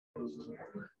We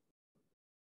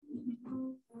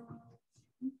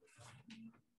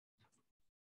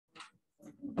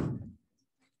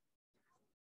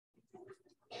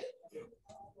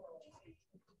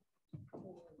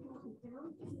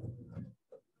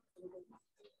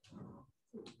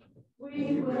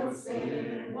will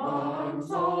sing one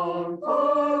song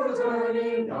for the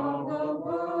turning of the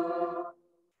world,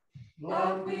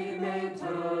 that we may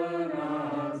turn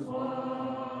as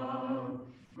one.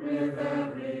 With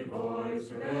every voice,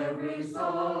 with every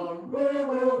song, we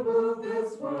will move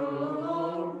this world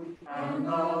along, and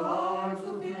our hearts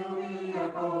will feel the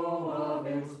echo of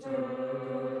its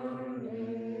turning.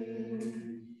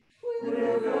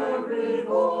 With every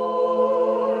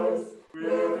voice,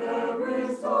 with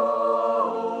every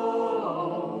song,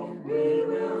 we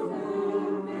will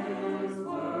move this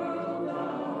world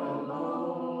along.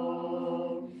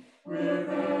 With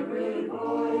every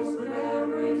voice, with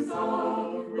every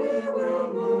song, we will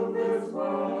move this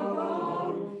world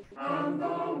along, and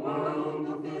the world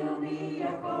will feel the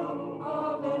echo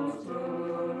of its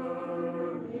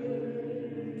turning.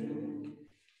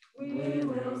 We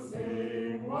will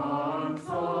sing one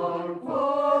song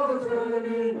for the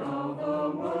turning of the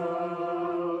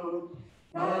world,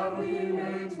 that we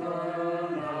may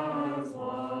turn as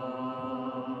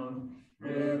one.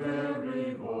 With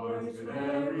every voice, with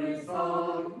every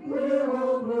song, we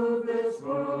will move this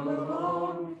world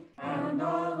along, and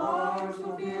our hearts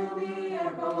will feel the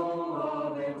echo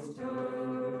of its turning.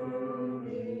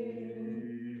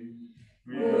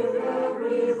 With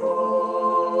every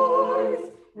voice,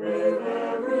 with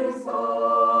every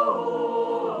song,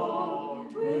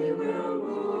 we will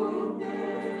move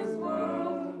this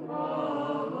world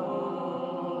along.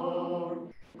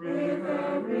 With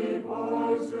every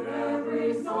voice, with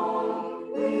every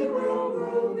song, we will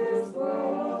move this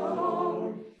world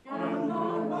along, and the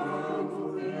world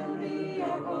will feel the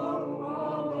echo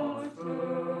of its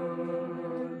turning.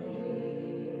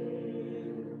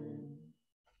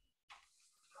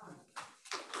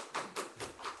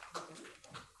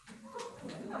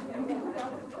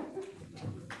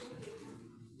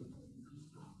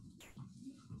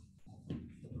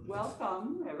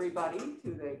 Welcome, everybody, to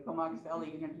the Comox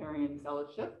Valley Unitarian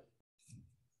Fellowship.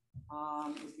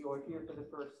 If you're here for the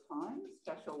first time,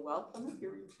 special welcome. If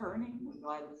you're returning, we're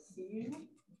glad to see you.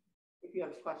 If you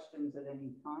have questions at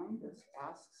any time, just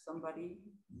ask somebody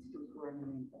who's wearing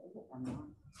an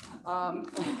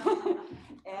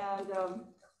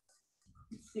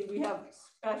let's see, we have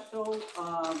special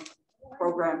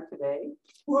program today.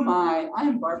 Who am I? I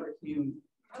am Barbara Hume.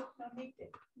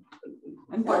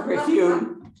 I'm Barbara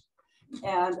Hume,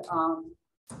 and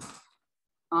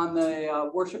on the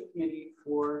worship committee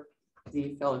for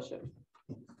the fellowship.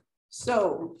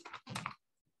 So,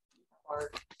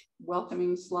 our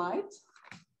welcoming slides.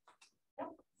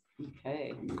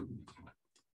 Okay.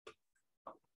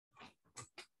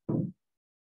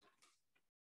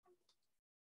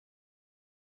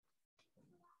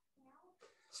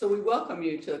 So we welcome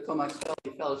you to the Comox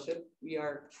Valley Fellowship. We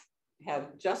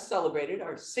have just celebrated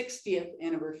our 60th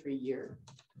anniversary year.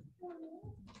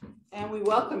 And we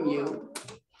welcome you,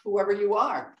 whoever you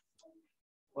are,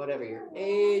 whatever your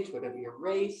age, whatever your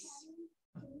race,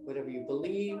 whatever you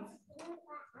believe,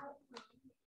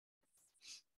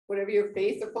 whatever your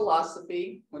faith or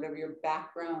philosophy, whatever your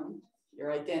background,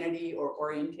 your identity or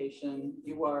orientation,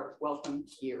 you are welcome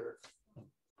here.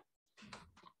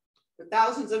 For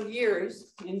thousands of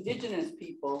years, indigenous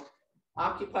people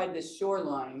occupied this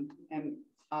shoreline and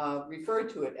referred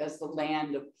to it as the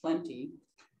land of plenty.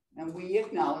 And we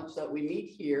acknowledge that we meet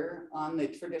here on the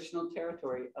traditional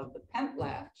territory of the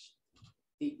Pentlatch,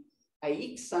 the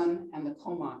Ayiksson, and the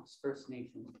Comox First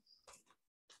Nations.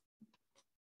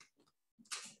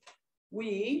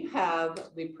 We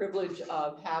have the privilege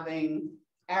of having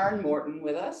Aaron Morton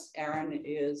with us. Aaron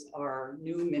is our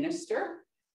new minister.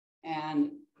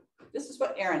 And this is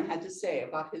what Aaron had to say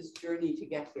about his journey to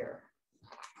get here.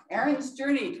 Aaron's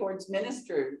journey towards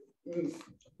ministry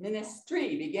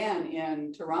began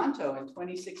in Toronto in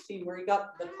 2016, where he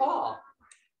got the call,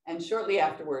 and shortly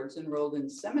afterwards enrolled in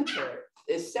seminary.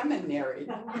 There've been a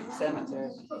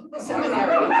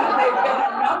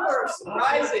number of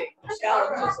surprising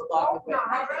challenges along the way.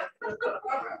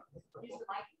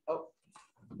 Oh,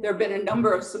 there have been a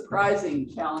number of surprising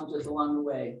challenges along the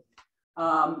way,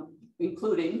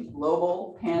 including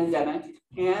global pandemic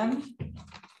and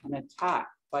an attack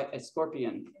by a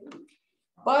scorpion.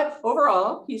 But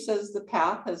overall, he says the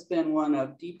path has been one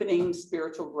of deepening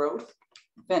spiritual growth,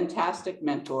 fantastic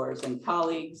mentors and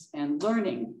colleagues, and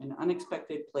learning in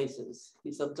unexpected places.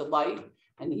 He's a delight,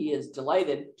 and he is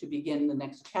delighted to begin the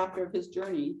next chapter of his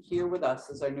journey here with us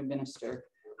as our new minister.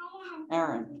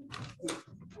 Aaron.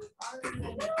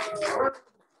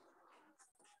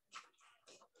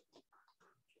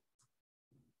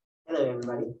 Hello,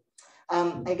 everybody.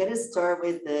 I'm going to start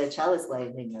with the chalice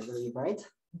lighting, I believe, right?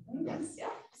 Yes.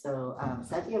 So,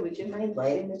 Satya, would you mind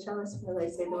lighting the chalice while I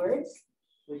say the words?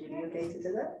 Would you be okay to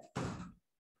do that?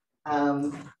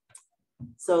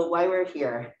 So why we're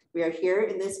here? We are here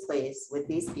in this place with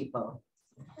these people.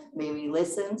 May we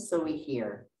listen so we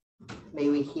hear. May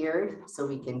we hear so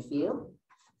we can feel.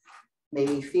 May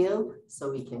we feel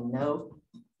so we can know.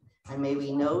 And may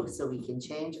we know so we can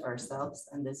change ourselves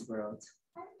and this world.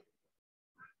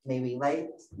 May we light,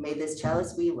 may this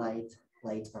chalice we light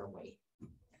our way.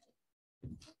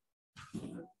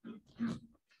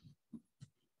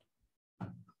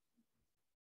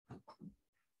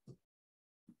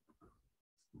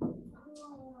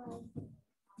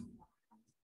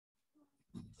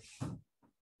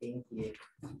 Thank you.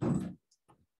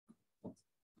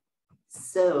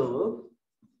 So,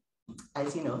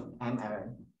 as you know, I'm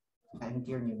Aaron. I'm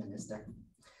your new minister.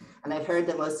 And I've heard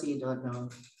that most of you don't know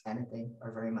anything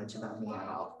or very much about me at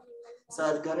all. So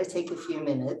I'm going to take a few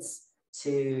minutes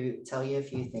to tell you a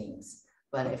few things.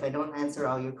 But if I don't answer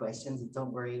all your questions,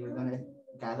 don't worry, we're going to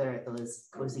gather at those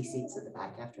cozy seats at the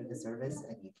back after the service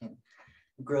and you can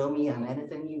grill me on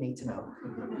anything you need to know.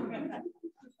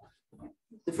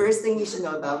 The first thing you should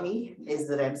know about me is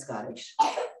that I'm Scottish.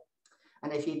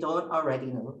 And if you don't already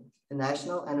know, the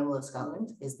national animal of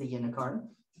Scotland is the unicorn.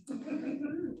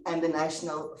 And the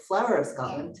national flower of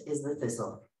Scotland is the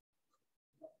thistle.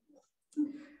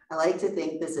 I like to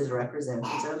think this is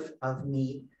representative of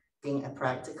me being a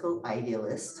practical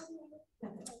idealist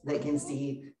that can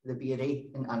see the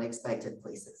beauty in unexpected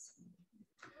places.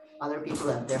 Other people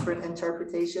have different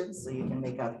interpretations, so you can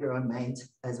make up your own mind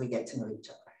as we get to know each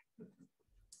other.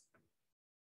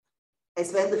 I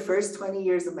spent the first 20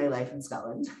 years of my life in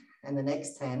Scotland and the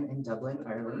next 10 in Dublin,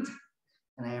 Ireland.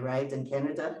 And I arrived in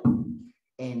Canada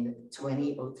in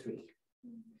 2003.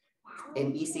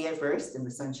 In BC at first, in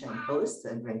the Sunshine Coast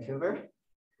and Vancouver.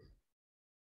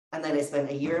 And then I spent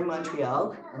a year in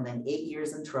Montreal and then 8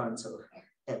 years in Toronto,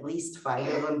 at least 5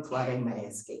 of them plotting my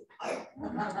escape.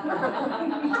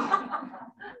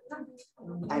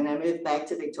 And I moved back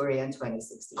to Victoria in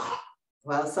 2016.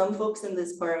 While some folks in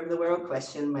this part of the world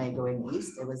question my going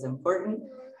east, it was important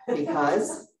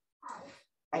because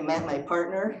I met my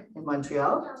partner in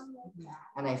Montreal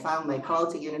and I found my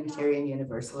call to Unitarian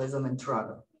Universalism in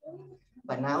Toronto.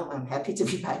 But now I'm happy to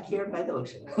be back here by the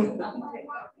ocean.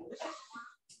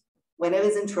 When I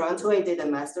was in Toronto, I did a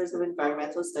Master's of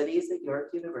Environmental Studies at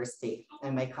York University,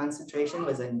 and my concentration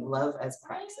was in love as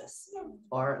praxis,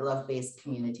 or love-based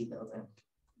community building.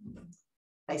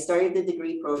 I started the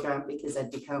degree program because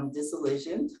I'd become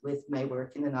disillusioned with my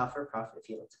work in the not-for-profit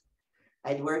field.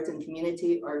 I'd worked in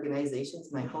community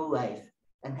organizations my whole life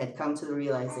and had come to the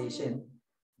realization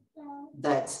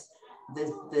that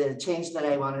the change that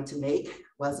I wanted to make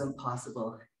wasn't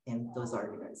possible in those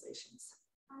organizations.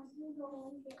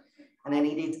 And I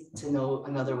needed to know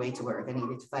another way to work. I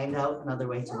needed to find out another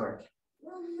way to work.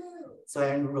 So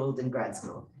I enrolled in grad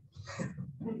school.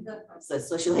 It's a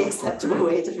socially acceptable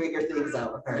way to figure things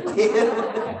out, apparently.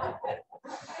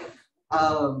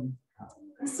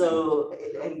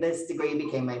 And this degree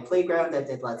became my playground. I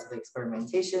did lots of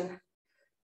experimentation.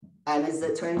 And as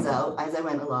it turns out, as I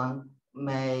went along,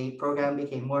 my program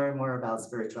became more and more about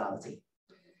spirituality.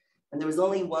 And there was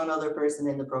only one other person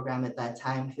in the program at that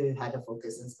time who had a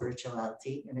focus on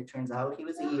spirituality. And it turns out he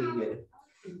was a UU.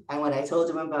 And when I told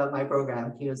him about my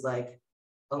program, he was like,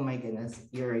 oh my goodness,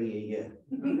 you're a UU.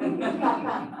 And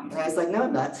I was like, no,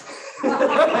 I'm not.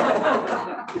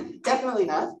 Definitely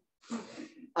not.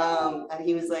 And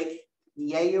he was like,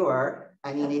 yeah, you are.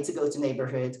 And you need to go to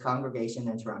neighborhood congregation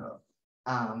in Toronto.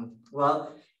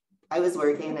 Well, I was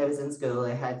working, I was in school,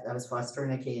 I was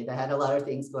fostering a kid, I had a lot of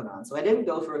things going on. So I didn't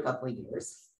go for a couple of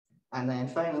years. And then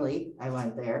finally I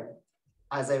went there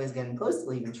as I was getting close to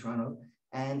leaving Toronto.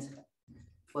 And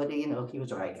what do you know, he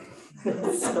was right.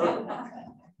 So,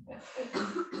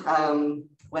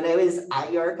 when I was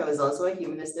at York, I was also a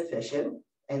humanist officiant.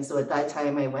 And so at that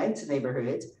time I went to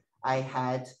neighborhood. I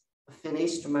had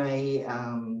finished my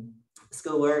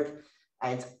schoolwork, I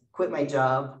had quit my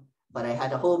job, but I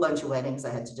had a whole bunch of weddings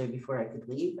I had to do before I could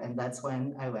leave. And that's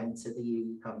when I went to the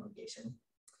UU congregation.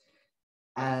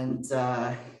 And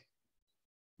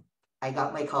I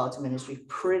got my call to ministry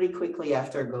pretty quickly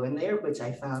after going there, which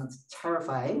I found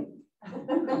terrifying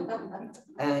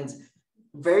and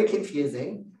very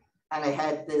confusing. And I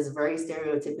had this very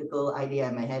stereotypical idea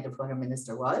in my head of what a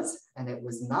minister was, and it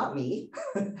was not me.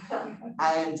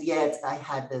 And yet I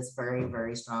had this very,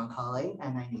 very strong calling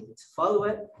and I needed to follow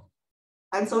it.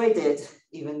 And so I did,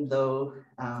 even though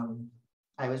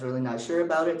I was really not sure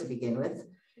about it to begin with.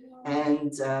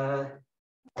 And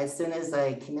as soon as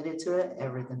I committed to it,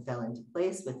 everything fell into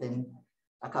place. Within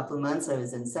a couple of months, I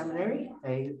was in seminary.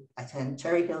 I attend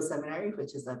Cherry Hill Seminary,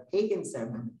 which is a pagan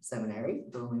seminary,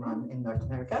 the only one in North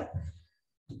America.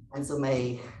 And so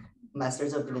my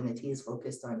Master's of Divinity is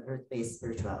focused on earth-based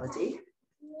spirituality.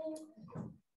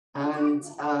 And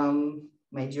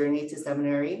my journey to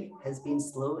seminary has been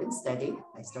slow and steady.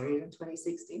 I started in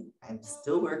 2016. I'm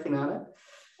still working on it.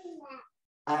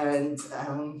 And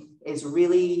it's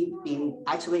really been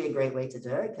actually a great way to do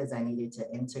it because I needed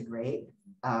to integrate,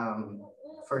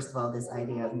 first of all, this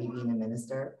idea of me being a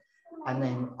minister, and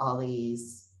then all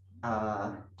these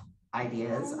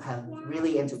ideas have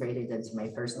really integrated into my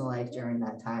personal life during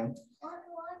that time.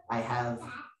 I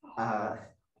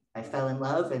fell in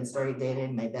love and started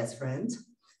dating my best friend.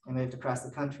 I moved across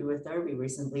the country with her. We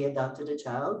recently adopted a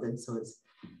child. And so it's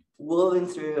woven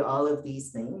through all of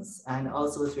these things and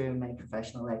also through my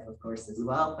professional life, of course, as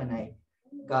well. When I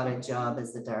got a job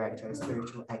as the Director of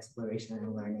Spiritual Exploration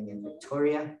and Learning in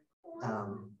Victoria,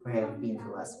 where I've been for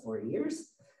the last 4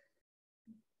 years.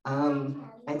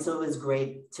 And so it was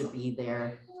great to be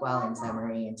there while in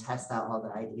seminary and test out all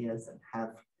the ideas and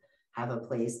have a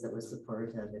place that was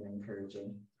supportive and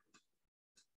encouraging.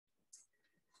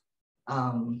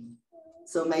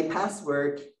 So my past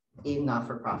work in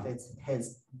not-for-profits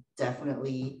has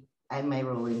definitely, and my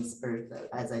role in spirit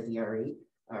as a DRE,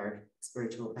 or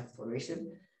spiritual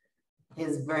exploration,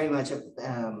 has very much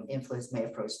influenced my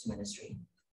approach to ministry.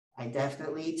 I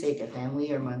definitely take a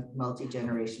family or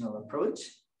multi-generational approach.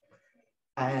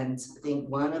 And I think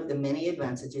one of the many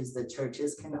advantages that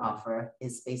churches can offer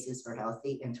is spaces for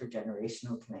healthy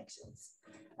intergenerational connections.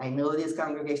 I know this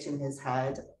congregation has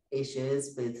had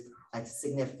issues with a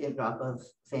significant drop of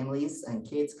families and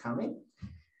kids coming.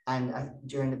 And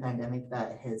during the pandemic,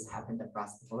 that has happened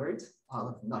across the board, all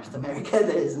of North America.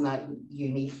 That is not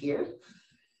unique here.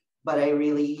 But I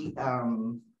really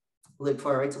look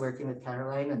forward to working with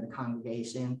Caroline and the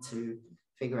congregation to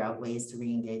figure out ways to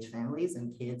re-engage families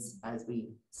and kids as we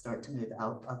start to move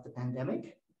out of the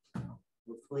pandemic.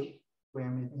 Hopefully, we're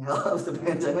moving out of the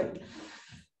pandemic.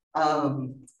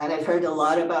 And I've heard a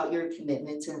lot about your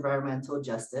commitment to environmental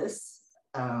justice,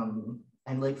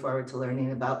 and look forward to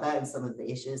learning about that and some of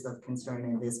the issues of concern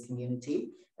in this community.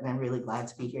 And I'm really glad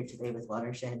to be here today with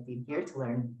Watershed, being here to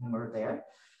learn more there.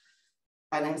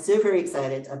 And I'm super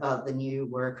excited about the new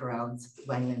work around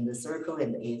One in the Circle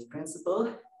and the eighth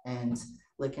principle, and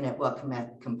looking at what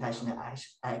compassionate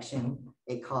action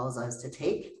it calls us to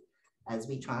take as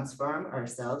we transform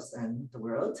ourselves and the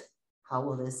world. How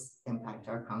will this impact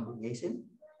our congregation?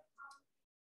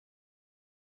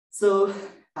 So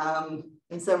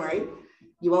in summary,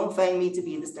 you won't find me to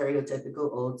be the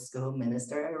stereotypical old school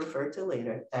minister I referred to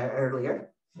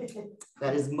earlier.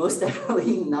 That is most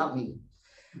definitely not me.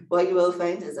 What you will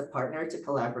find is a partner to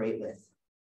collaborate with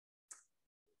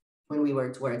when we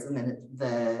work towards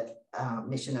the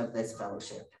mission of this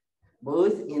fellowship,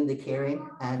 both in the caring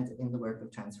and in the work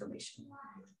of transformation.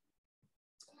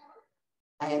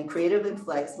 I am creative and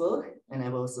flexible, and I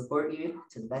will support you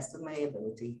to the best of my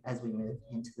ability as we move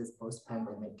into this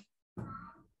post-pandemic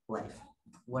life,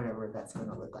 whatever that's going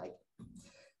to look like.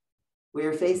 We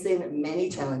are facing many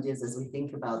challenges as we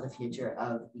think about the future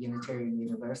of Unitarian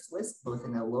Universalists, both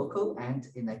in a local and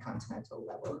in a continental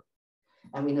level.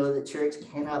 And we know that church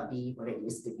cannot be what it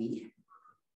used to be.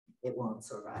 It won't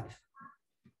survive.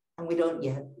 And we don't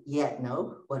yet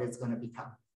know what it's going to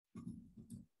become.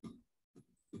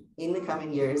 In the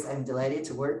coming years, I'm delighted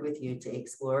to work with you to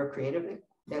explore creative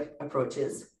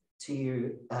approaches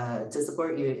to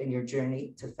support you in your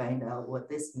journey to find out what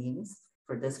this means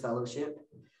for this fellowship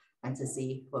and to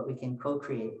see what we can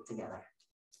co-create together.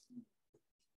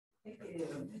 Thank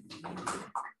you.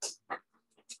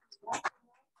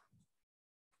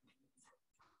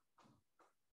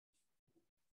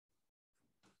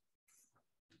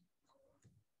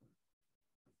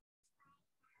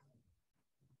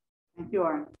 Thank you,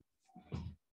 Aaron.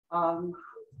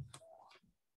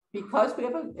 Because we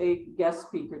have a guest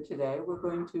speaker today, we're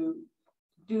going to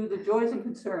do the joys and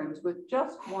concerns with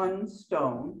just one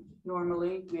stone.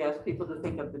 Normally, we ask people to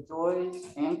think of the joys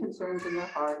and concerns in their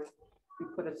heart. We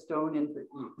put a stone in for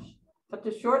each. But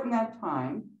to shorten that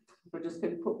time, we're just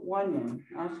going to put one in.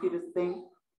 I ask you to think,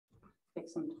 take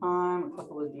some time, a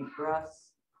couple of deep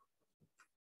breaths,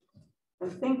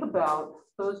 and think about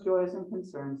those joys and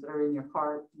concerns that are in your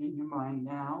heart and in your mind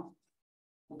now.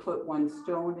 We'll put one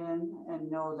stone in and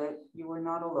know that you are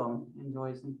not alone in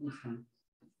joys and concerns.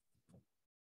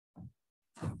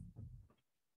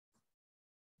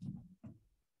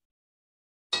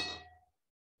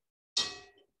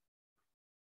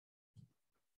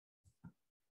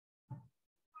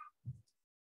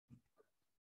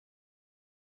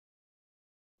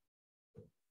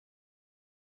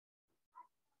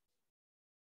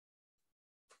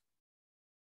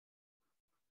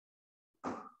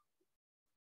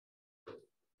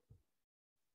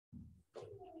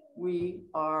 We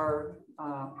are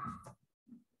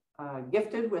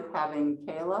gifted with having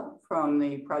Kayla from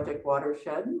the Project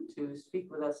Watershed to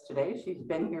speak with us today. She's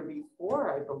been here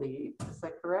before, I believe. Is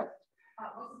that correct?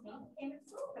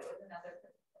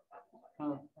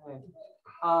 Okay.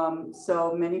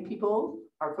 So many people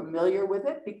are familiar with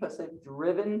it because they've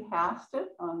driven past it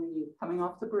on the coming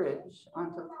off the bridge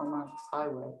onto the Comox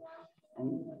Highway,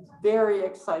 and very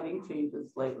exciting changes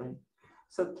lately.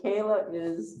 So Kayla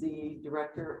is the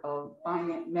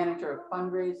manager of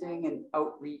fundraising and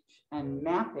outreach and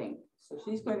mapping. So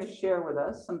she's going to share with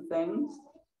us some things.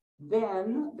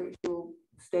 Then she'll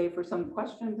stay for some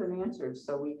questions and answers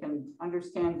so we can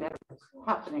understand better what's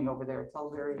happening over there. It's all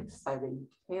very exciting.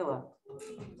 Kayla.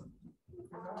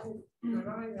 Can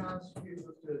I ask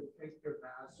people to take their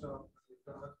masks off?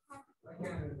 I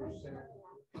can't understand.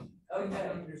 Okay. I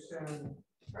don't understand.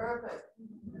 Perfect.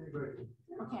 Anybody.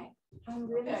 Okay, I'm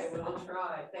really Okay, we'll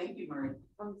try. Thank you, Marie.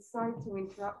 I'm sorry to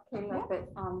interrupt, Kayla, but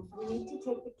we need to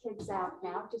take the kids out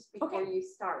now just before you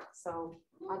start. So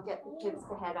I'll get the kids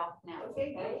to head off now.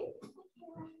 Okay.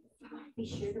 Be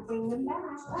sure to bring them back.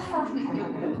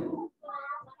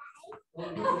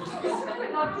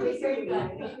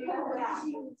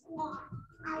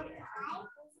 Okay.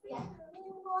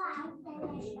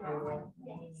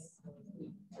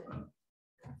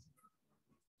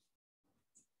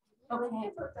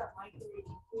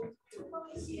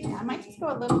 Yeah, I might just go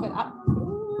a little bit up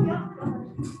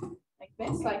like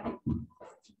this so I can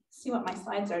see what my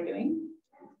slides are doing.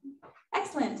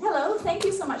 Excellent. Hello. Thank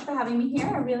you so much for having me here.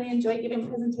 I really enjoy giving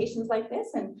presentations like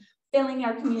this and filling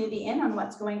our community in on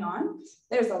what's going on.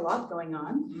 There's a lot going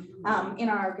on in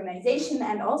our organization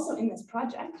and also in this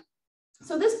project.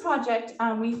 So this project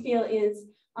we feel is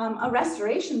a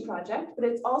restoration project, but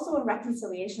it's also a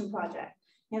reconciliation project.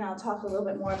 And I'll talk a little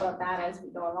bit more about that as we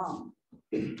go along.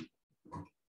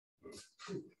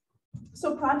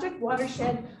 So Project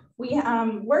Watershed, we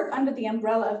work under the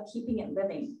umbrella of Keeping It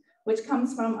Living, which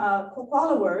comes from a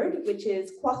Kwakwala word, which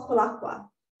is kwakwalakwa.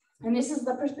 And this is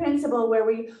the principle where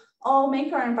we all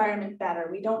make our environment better.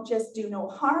 We don't just do no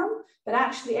harm, but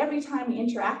actually every time we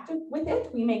interact with it,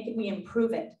 we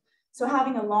improve it. So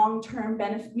having a long-term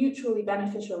mutually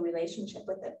beneficial relationship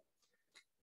with it.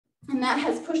 And that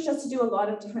has pushed us to do a lot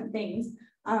of different things.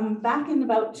 Back in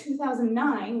about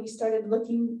 2009, we started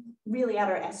looking really at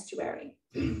our estuary.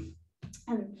 And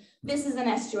this is an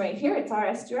estuary here. It's our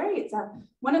estuary. It's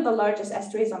one of the largest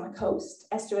estuaries on the coast.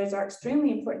 Estuaries are extremely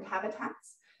important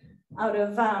habitats. Out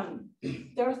of,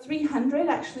 there are 300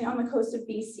 actually on the coast of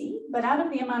BC, but out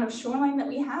of the amount of shoreline that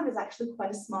we have is actually quite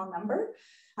a small number.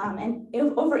 And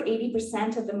over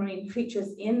 80% of the marine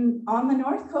creatures on the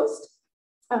north coast,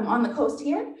 on the coast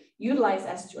here, utilize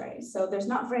estuaries. So there's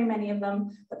not very many of them,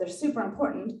 but they're super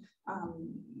important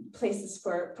places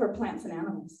for plants and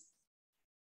animals.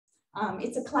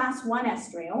 It's a class 1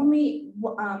 estuary. Only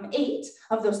 8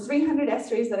 of those 300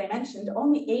 estuaries that I mentioned,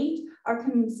 only 8 are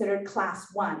considered class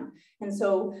 1. And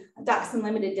so Ducks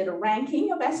Unlimited did a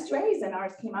ranking of estuaries and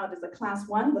ours came out as a class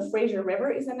 1. The Fraser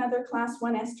River is another class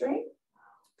 1 estuary.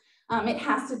 It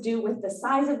has to do with the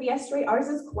size of the estuary. Ours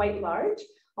is quite large,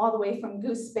 all the way from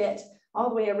Goose Spit, all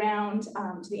the way around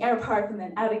to the air park and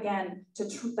then out again to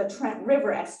the Trent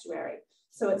River estuary.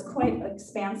 So it's quite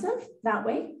expansive that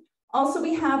way. Also,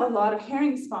 we have a lot of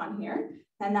herring spawn here,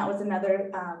 and that was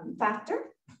another factor.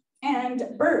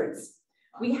 And birds.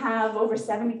 We have over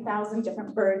 70,000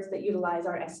 different birds that utilize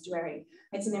our estuary.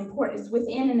 It's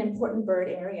within an important bird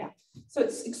area. So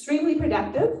it's extremely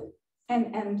productive,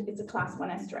 and it's a class 1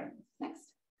 estuary.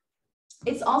 Next.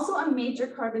 It's also a major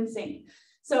carbon sink.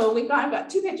 So I've got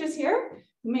 2 pictures here.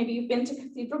 Maybe you've been to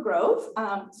Cathedral Grove.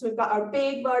 So we've got our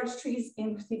big, large trees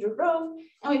in Cathedral Grove,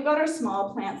 and we've got our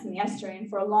small plants in the estuary. And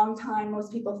for a long time,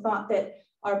 most people thought that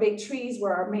our big trees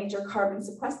were our major carbon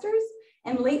sequesters.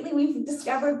 And lately, we've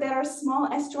discovered that our small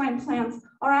estuarine plants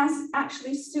are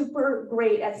actually super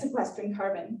great at sequestering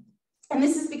carbon. And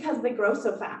this is because they grow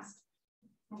so fast.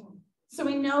 So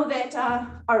we know that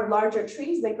our larger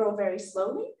trees, they grow very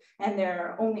slowly, and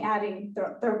they're only adding,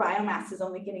 their biomass is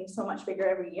only getting so much bigger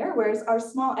every year, whereas our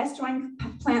small estuarine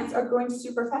plants are growing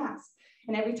super fast.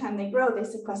 And every time they grow, they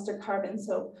sequester carbon.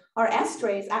 So our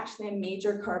estuary is actually a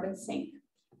major carbon sink,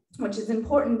 which is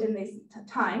important in these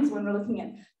times when we're looking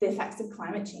at the effects of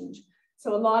climate change.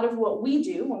 So a lot of what we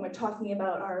do when we're talking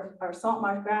about our salt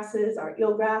marsh grasses, our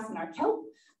eelgrass, and our kelp,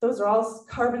 those are all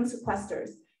carbon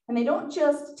sequesters. And they don't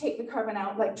just take the carbon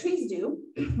out like trees do.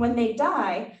 When they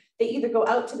die, they either go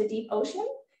out to the deep ocean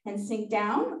and sink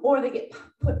down, or they get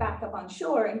put back up on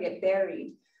shore and get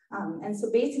buried. And so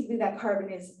basically that carbon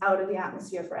is out of the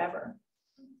atmosphere forever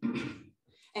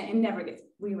and never gets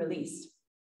re-released.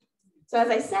 So as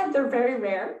I said, they're very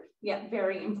rare, yet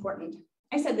very important.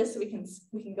 I said this so we can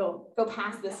go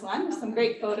past this one. There's some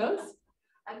great photos.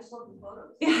 I just love the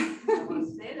photos. Yeah. I want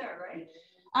to stay there, right?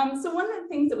 So one of the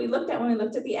things that we looked at when we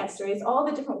looked at the estuary is all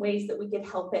the different ways that we could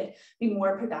help it be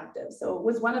more productive. So it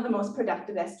was one of the most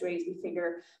productive estuaries we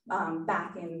figure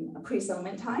back in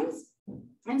pre-settlement times.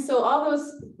 And so all those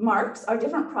marks are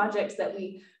different projects that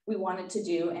we wanted to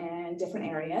do in different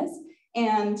areas.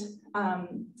 And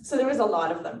so there was a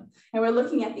lot of them. And we're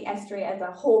looking at the estuary as a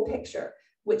whole picture,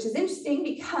 which is interesting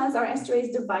because our estuary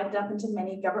is divided up into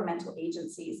many governmental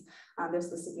agencies. There's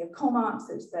the City of Comox,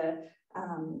 there's the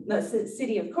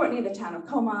City of Courtenay, the Town of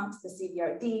Comox, the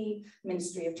CVRD,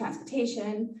 Ministry of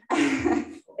Transportation.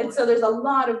 And so there's a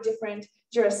lot of different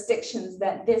jurisdictions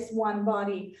that this one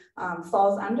body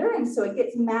falls under. And so it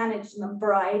gets managed in a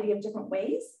variety of different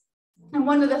ways. And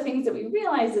one of the things that we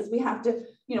realize is we have to,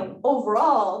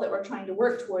 overall that we're trying to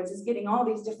work towards is getting all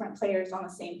these different players on the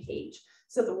same page.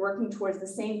 So they're working towards the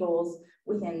same goals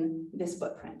within this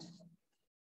footprint.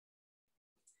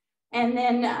 And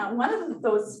then one of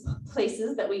those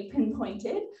places that we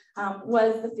pinpointed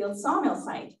was the Field Sawmill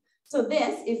site. So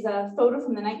this is a photo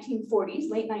from the 1940s,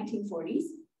 late 1940s.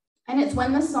 And it's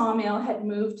when the sawmill had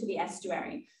moved to the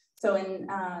estuary. So in,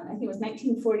 I think it was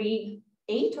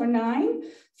 1948 or 9,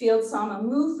 Field Sawmill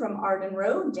moved from Arden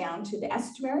Road down to the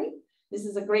estuary. This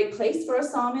is a great place for a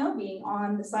sawmill, being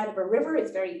on the side of a river.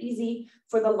 It's very easy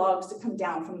for the logs to come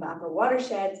down from the upper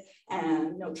watersheds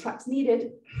and no trucks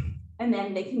needed. And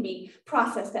then they can be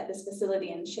processed at this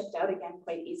facility and shipped out again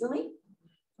quite easily.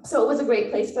 So it was a great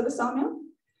place for the sawmill.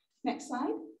 Next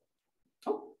slide.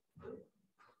 Oh,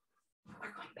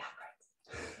 we're going backwards.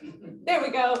 There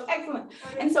we go, excellent.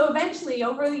 And so eventually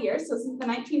over the years, so since the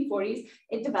 1940s,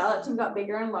 it developed and got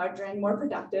bigger and larger and more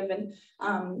productive and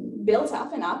built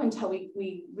up and up until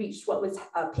we reached what was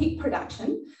a peak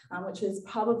production, which was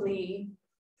probably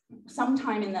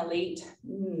sometime in the late,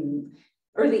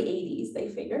 early 80s, they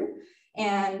figure.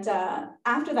 And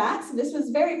after that, so this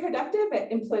was very productive.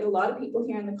 It employed a lot of people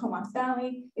here in the Comox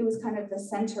Valley. It was kind of the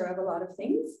center of a lot of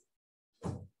things.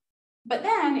 But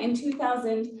then in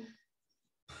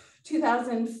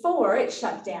 2004, it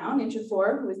shut down.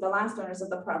 Interfor, who was the last owners of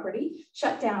the property,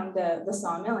 shut down the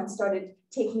sawmill and started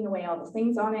taking away all the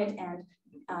things on it and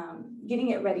getting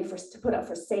it ready to put up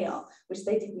for sale, which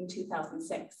they did in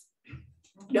 2006.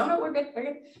 No, we're good, we're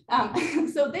good.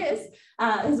 So this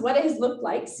is what it has looked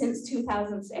like since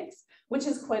 2006, which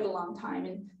is quite a long time.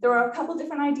 And there are a couple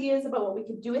different ideas about what we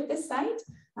could do at this site.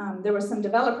 There were some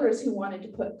developers who wanted to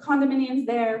put condominiums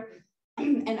there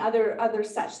and other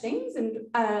such things. And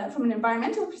from an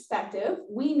environmental perspective,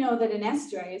 we know that an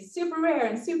estuary is super rare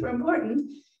and super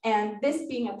important. And this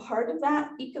being a part of that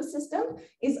ecosystem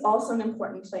is also an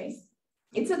important place.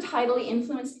 It's a tidally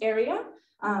influenced area.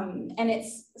 And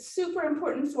it's super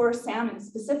important for salmon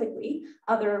specifically,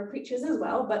 other creatures as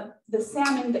well, but the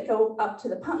salmon that go up to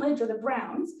the puntledge or the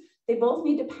browns, they both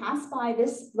need to pass by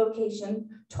this location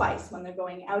twice when they're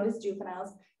going out as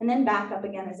juveniles and then back up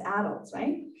again as adults,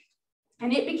 right?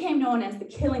 And it became known as the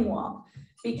killing wall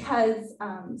because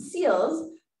seals,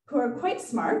 who are quite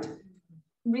smart,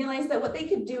 realized that what they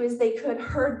could do is they could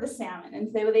herd the salmon,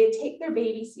 and they'd take their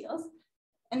baby seals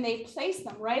and they place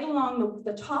them right along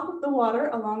the top of the water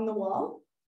along the wall.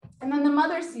 And then the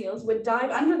mother seals would dive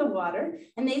under the water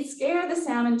and they'd scare the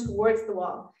salmon towards the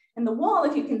wall. And the wall,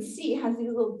 if you can see, has these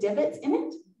little divots in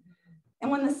it.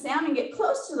 And when the salmon get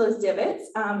close to those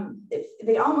divots,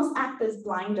 they almost act as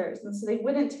blinders. And so they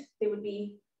would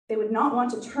not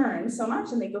want to turn so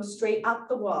much, and they go straight up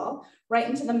the wall, right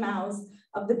into the mouths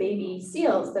of the baby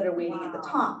seals that are waiting at the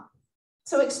top.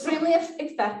 So extremely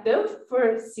effective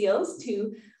for seals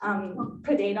to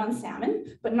predate on salmon,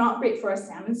 but not great for our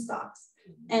salmon stocks.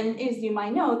 And as you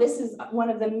might know, this is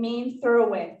one of the main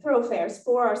thoroughfares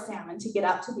for our salmon to get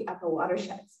up to the upper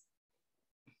watersheds.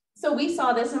 So we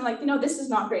saw this and we're like, this is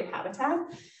not great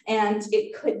habitat, and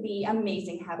it could be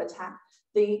amazing habitat.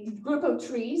 The group of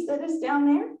trees that is down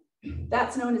there,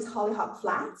 that's known as Hollyhock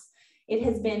Flats. It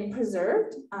has been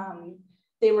preserved.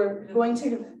 They were going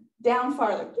to down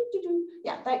farther.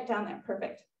 Yeah, right down there,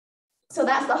 perfect. So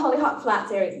that's the Hollyhock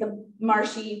Flats area, the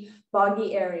marshy,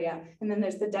 boggy area. And then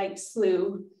there's the dike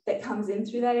slough that comes in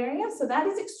through that area. So that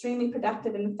is extremely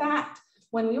productive. In fact,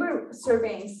 when we were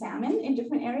surveying salmon in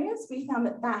different areas, we found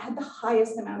that that had the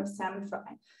highest amount of salmon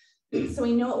fry. So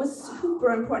we know it was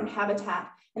super important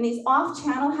habitat. And these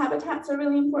off-channel habitats are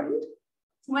really important.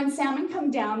 When salmon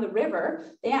come down the river,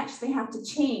 they actually have to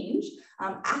change,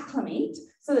 acclimate,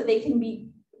 so that they can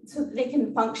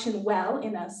function well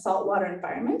in a saltwater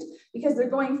environment, because they're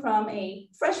going from a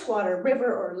freshwater river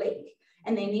or lake,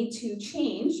 and they need to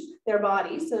change their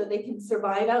bodies so that they can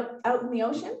survive out in the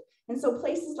ocean. And so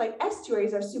places like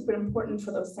estuaries are super important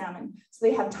for those salmon. So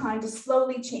they have time to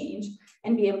slowly change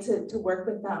and be able to work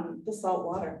with the salt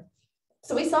water.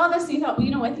 So we saw this and we thought, well,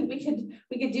 you know, I think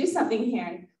we could do something here.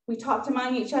 And we talked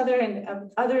among each other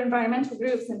and other environmental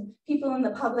groups and people in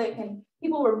the public, and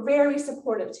people were very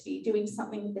supportive to be doing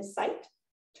something with this site.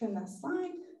 Turn the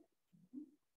slide.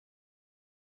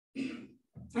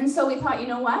 And so we thought, you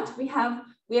know what, we have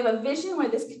a vision where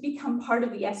this could become part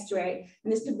of the estuary,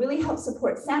 and this could really help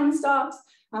support salmon stocks.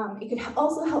 It could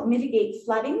also help mitigate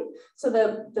flooding. So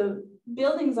the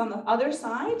buildings on the other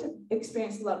side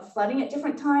experience a lot of flooding at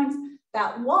different times.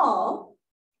 That wall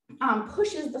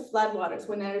pushes the floodwaters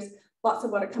when there's lots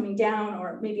of water coming down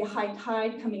or maybe a high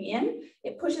tide coming in.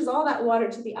 It pushes all that water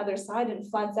to the other side and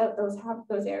floods out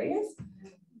those areas.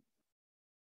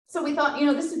 So we thought, you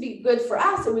know, this would be good for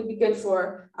us. It would be good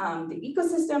for the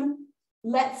ecosystem.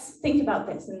 Let's think about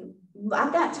this. And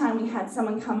at that time, we had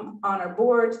someone come on our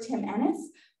board, Tim Ennis,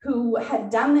 who had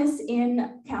done this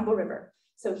in Campbell River.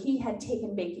 So he had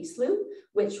taken Bakey Slough,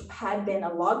 which had been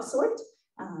a log sort,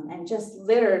 and just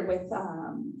littered with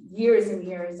years and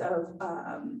years of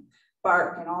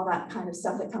bark and all that kind of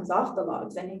stuff that comes off the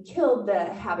logs. And he killed the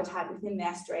habitat within the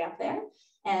estuary up there.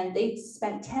 And they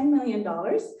spent $10 million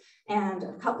and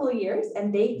a couple of years,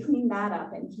 and they cleaned that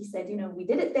up. And he said, you know, we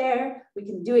did it there, we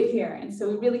can do it here. And so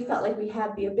we really felt like we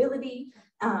had the ability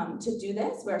to do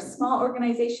this. We're a small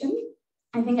organization.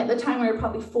 I think at the time we were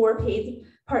probably 4 paid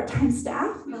part-time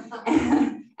staff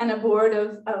and a board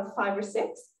of 5 or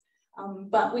 6.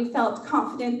 But we felt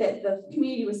confident that the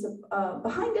community was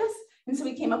behind us. And so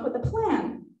we came up with a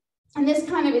plan. And this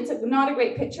kind of, it's not a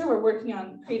great picture. We're working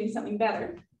on creating something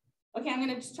better. Okay, I'm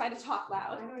gonna just try to talk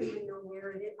loud. I don't even know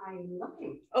where it is. I'm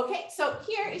looking. Okay, so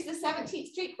here is the 17th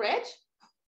Street Bridge.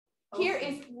 Here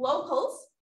is Locals,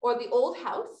 or the Old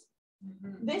House.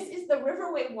 This is the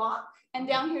Riverway Walk, and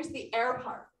down here's the Air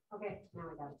Park. Okay, now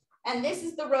I got it. And this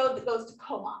is the road that goes to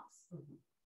Comox.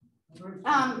 Where's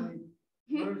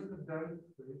the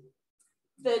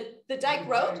dike? The Dike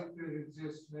Road. Dike that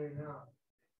exists right now.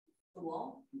 The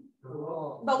wall? The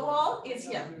wall. The wall is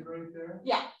here. Is it right there?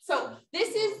 Yeah, so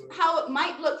this is how it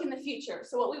might look in the future.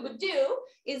 So what we would do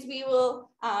is we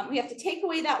have to take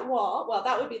away that wall. Well,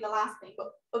 that would be the last thing,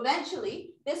 but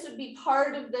eventually this would be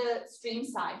part of the stream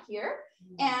side here.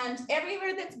 And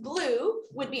everywhere that's blue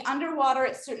would be underwater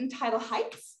at certain tidal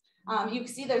heights. You can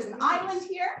see there's an island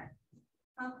here.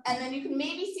 And then you can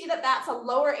maybe see that that's a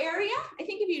lower area. I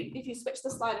think if you switch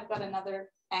the slide, I've got another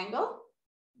angle.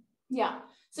 Yeah.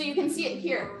 So you can see it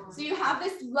here. So you have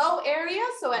this low area.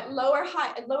 So at lower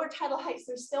tidal heights,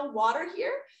 there's still water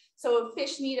here. So if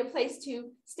fish need a place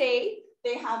to stay,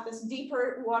 they have this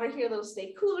deeper water here that'll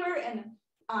stay cooler and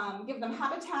give them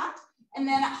habitat. And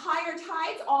then at higher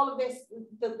tides, all of this,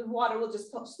 the water will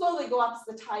just slowly go up as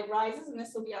the tide rises, and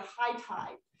this will be a high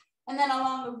tide. And then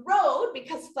along the road,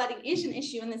 because flooding is an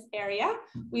issue in this area,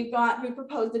 we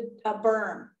proposed a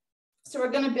berm. So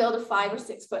we're going to build a 5 or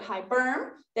 6 foot high berm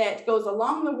that goes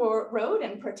along the road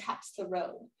and protects the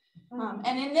road.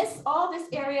 And in all this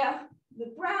area,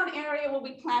 the brown area will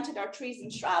be planted our trees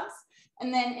and shrubs.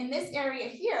 And then in this area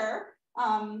here,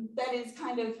 that is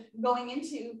kind of going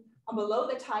into below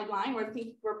the tide line,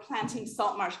 we're planting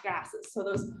salt marsh grasses. So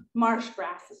those marsh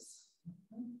grasses,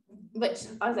 which,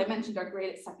 as I mentioned, are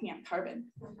great at sucking up carbon.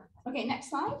 Okay, next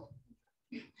slide.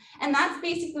 And that's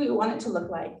basically what we want it to look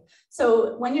like.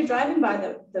 So when you're driving by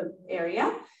the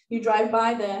area, you drive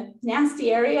by the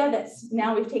nasty area that's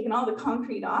now we've taken all the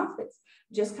concrete off. It's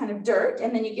just kind of dirt.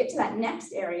 And then you get to that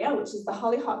next area, which is the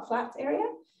Hollyhock Flats area.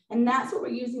 And that's what we're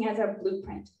using as our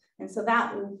blueprint. And so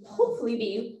that will hopefully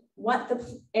be what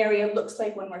the area looks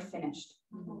like when we're finished.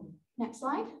 Next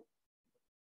slide.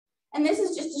 And this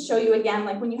is just to show you again,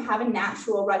 like when you have a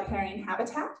natural riparian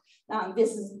habitat,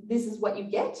 this is what you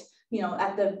get. You know,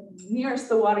 at the nearest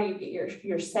the water, you get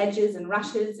your sedges and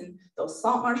rushes and those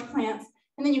salt marsh plants.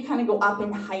 And then you kind of go up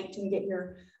in height and get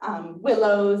your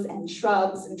willows and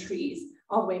shrubs and trees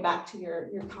all the way back to your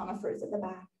conifers at the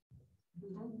back.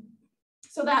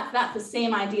 So that's the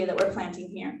same idea that we're planting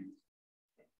here.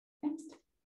 Next.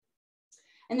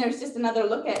 And there's just another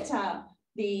look at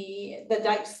the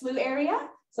Dike Slough area.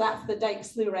 So that's the Dike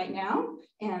Slough right now.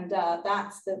 And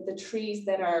that's the trees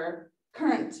that are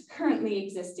currently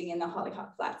existing in the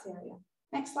Hollyhock Flats area.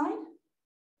 Next slide.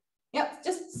 Yep,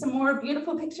 just some more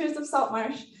beautiful pictures of salt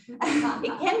marsh.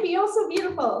 It can be also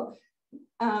beautiful.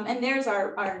 And there's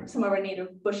some of our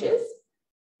native bushes.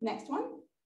 Next one.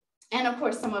 And of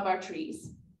course, some of our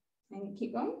trees. And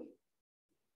keep going.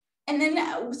 And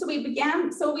then, so we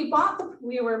began, so we bought the,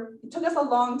 it took us a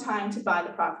long time to buy the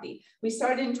property. We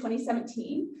started in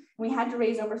 2017, and we had to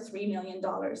raise over $3 million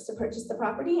to purchase the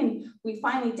property. And we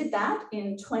finally did that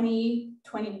in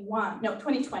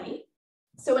 2020.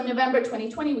 So in November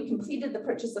 2020, we completed the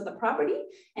purchase of the property,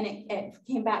 and it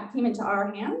came into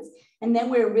our hands. And then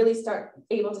we were really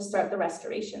able to start the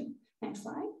restoration. Next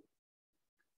slide.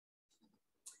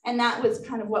 And that was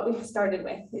kind of what we started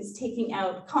with, is taking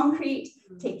out concrete,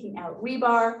 taking out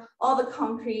rebar. All the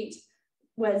concrete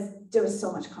there was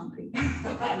so much concrete.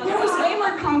 There was way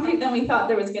more concrete than we thought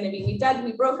there was going to be.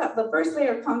 We broke up the first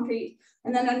layer of concrete,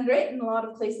 and then under it, in a lot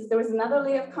of places, there was another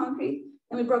layer of concrete,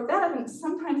 and we broke that up, and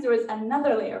sometimes there was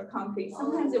another layer of concrete.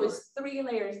 Sometimes it was 3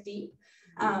 layers deep,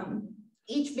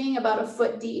 each being about a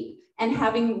foot deep, and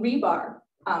having rebar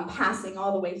passing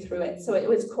all the way through it. So it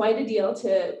was quite a deal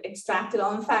to extract it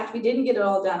all. In fact, we didn't get it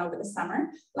all done over the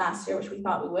summer last year, which we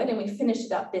thought we would, and we finished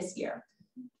it up this year.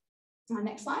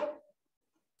 Next slide.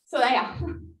 So yeah,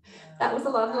 that was a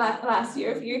lot of last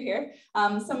year if you're here.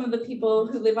 Some of the people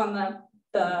who live on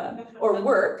or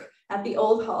work at the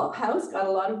old house got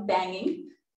a lot of banging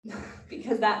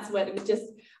because that's what it was just,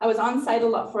 I was on site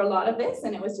for a lot of this,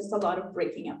 and it was just a lot of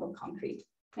breaking up of concrete.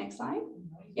 Next slide.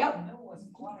 Yep.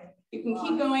 You can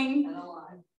keep going.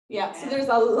 Yeah, so there's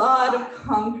a lot of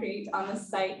concrete on the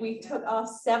site. We took off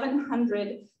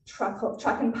 700 truck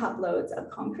and pup loads of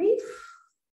concrete,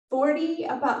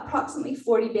 approximately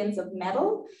 40 bins of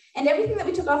metal, and everything that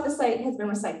we took off the site has been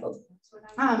recycled.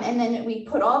 And then we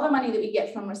put all the money that we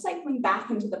get from recycling back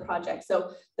into the project.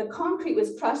 So the concrete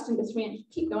was crushed into 3-inch.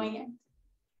 Keep going in.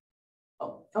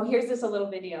 Oh, here's just a little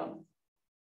video,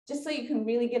 just so you can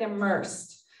really get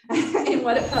immersed in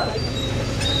what it felt like.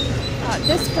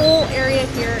 This whole area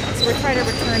here, so we're trying to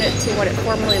return it to what it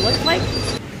formerly looked like.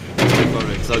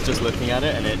 Because I was just looking at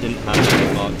it and it didn't have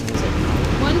any marks.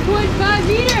 1.5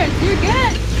 meters, you're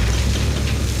good.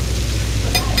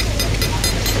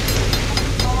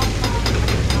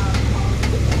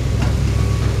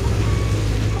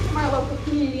 Our local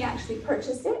community actually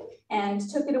purchased it and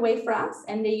took it away for us,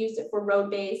 and they used it for road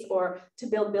base or to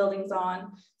build buildings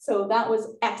on. So that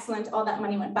was excellent. All that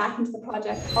money went back into the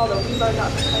project, although rebar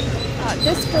got recycled.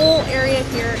 This whole area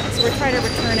here, so we're trying to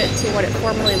return it to what it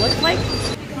formerly looked like.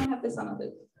 We don't have this on a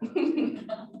loop.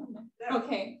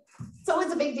 Okay, so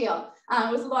it's a big deal.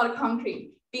 It was a lot of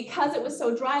concrete. Because it was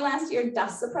so dry last year,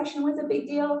 dust suppression was a big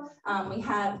deal. We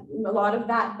had a lot of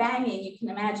that banging, you can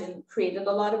imagine, created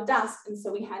a lot of dust. And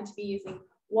so we had to be using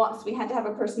so we had to have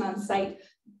a person on site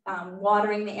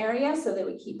watering the area so that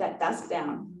we keep that dust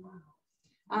down.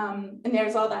 And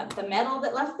there's all the metal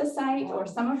that left the site, or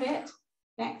some of it.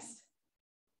 Next.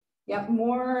 Yep,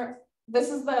 more. This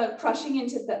is the crushing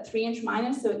into that 3-inch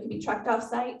minus, so it can be trucked off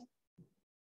site.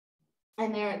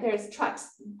 And there's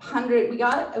trucks, 100. We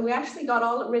actually got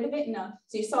all rid of it.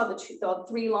 So you saw the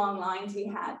 3 long lines we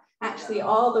had. Actually,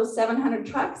 all those 700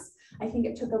 trucks, I think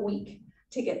it took a week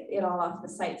to get it all off the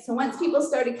site. So once people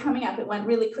started coming up, it went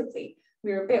really quickly.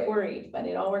 We were a bit worried, but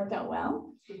it all worked out well.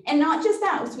 And not just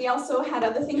that, we also had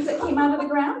other things that came out of the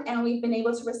ground, and we've been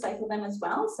able to recycle them as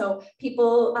well. So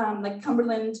people like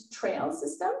Cumberland Trail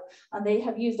System, they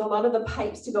have used a lot of the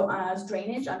pipes to go as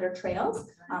drainage under trails,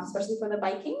 especially for the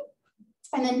biking.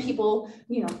 And then people,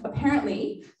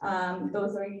 apparently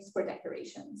those are used for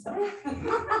decoration. So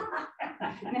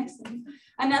next thing.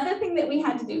 Another thing that we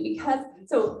had to do,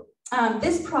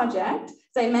 this project,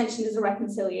 as I mentioned, is a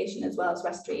reconciliation as well as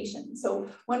restoration. So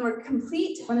when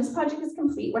this project is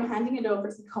complete, we're handing it over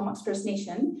to the Comox First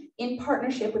Nation in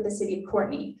partnership with the city of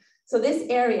Courtenay. So this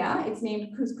area, it's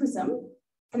named Kuskusum,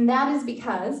 and that is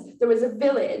because there was a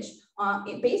village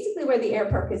basically where the air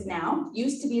park is now,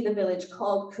 used to be the village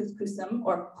called Kuskusum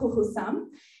or Huhusum.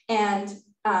 And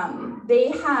they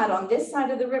had on this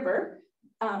side of the river,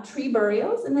 tree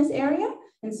burials in this area.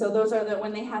 And so those are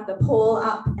when they had the pole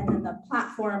up and then the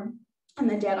platform and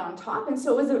the dead on top. And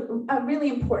so it was a really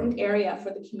important area for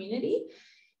the community.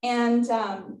 And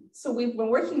so we've been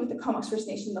working with the Comox First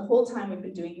Nation the whole time we've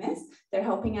been doing this. They're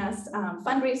helping us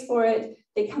fundraise for it.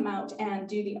 They come out and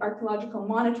do the archaeological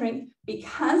monitoring.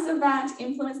 Because of that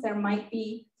influence, there might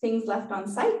be things left on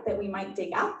site that we might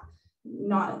dig up,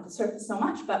 not at the surface so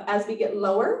much, but as we get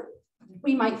lower,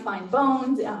 we might find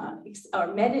bones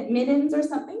or middens or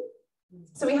something.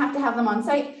 So we have to have them on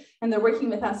site, and they're working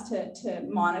with us to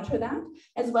monitor that,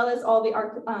 as well as all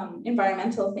the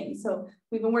environmental things. So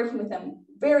we've been working with them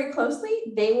very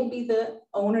closely. They will be the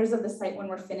owners of the site when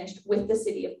we're finished with the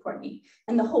city of Courtenay.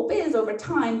 And the hope is over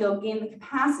time, they'll gain the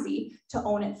capacity to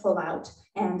own it full out,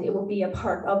 and it will be a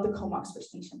part of the Comox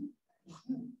First Nation.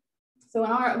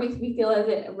 So we feel as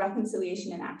a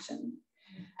reconciliation in action.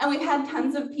 And we've had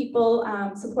tons of people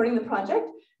supporting the project.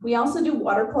 We also do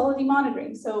water quality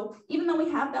monitoring. So even though we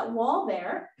have that wall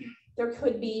there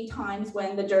could be times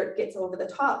when the dirt gets over the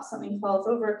top, something falls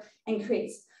over and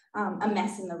creates a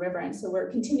mess in the river. And so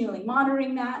we're continually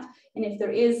monitoring that. And if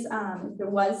there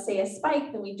was, say, a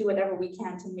spike, then we do whatever we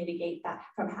can to mitigate that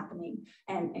from happening.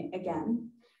 And again,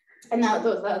 and that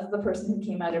was the person who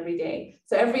came out every day.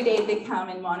 So every day they come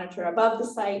and monitor above the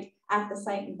site, at the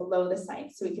site, and below the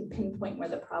site, so we could pinpoint where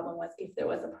the problem was, if there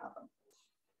was a problem.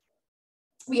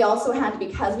 We also had,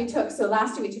 so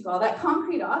last year we took all that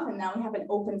concrete off, and now we have an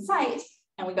open site,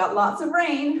 and we got lots of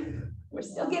rain. We're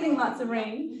still getting lots of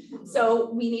rain.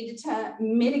 So we needed to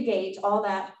mitigate all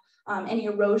that, any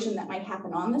erosion that might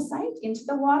happen on the site into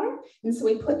the water. And so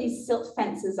we put these silt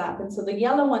fences up. And so the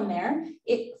yellow one there,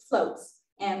 it floats.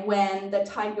 And when the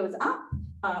tide goes up,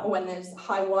 when there's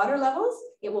high water levels,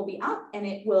 it will be up and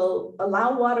it will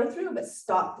allow water through, but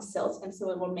stop the silt. And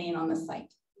so it will remain on the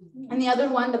site. And the other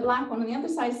one, the black one on the other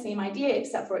side, same idea,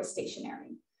 except for it's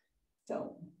stationary.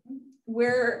 So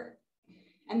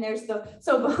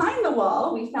so behind the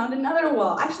wall, we found another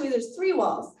wall. Actually, there's 3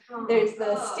 walls. There's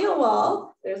the steel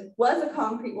wall, was a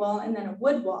concrete wall, and then a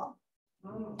wood wall.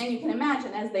 And you can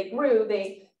imagine as they grew,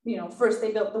 first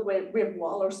they built the rib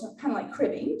wall, or kind of like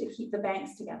cribbing to keep the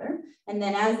banks together. And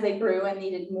then as they grew and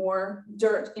needed more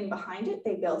dirt in behind it,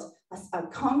 they built a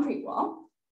concrete wall.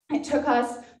 It took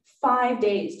us 5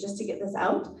 days just to get this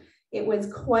out. It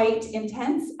was quite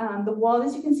intense. The wall,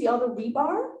 as you can see, all the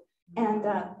rebar and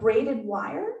braided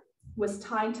wire was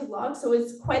tied to logs. So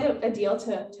it's quite a deal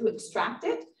to extract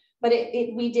it. But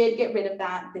we did get rid of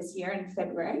that this year in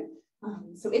February.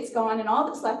 So it's gone, and all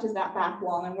that's left is that back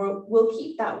wall, and we'll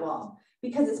keep that wall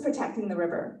because it's protecting the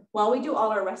river. While we do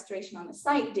all our restoration on the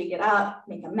site, dig it up,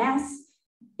 make a mess,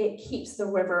 it keeps the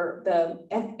river,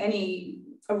 any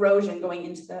erosion going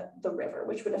into the river,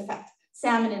 which would affect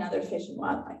salmon and other fish and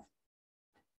wildlife.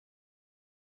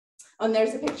 And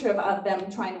there's a picture of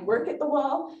them trying to work at the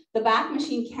wall. The back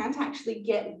machine can't actually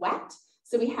get wet.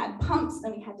 So we had pumps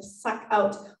and we had to suck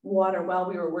out water while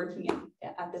we were working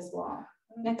at this wall.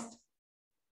 Next.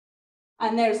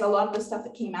 And there's a lot of the stuff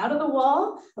that came out of the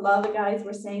wall. A lot of the guys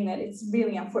were saying that it's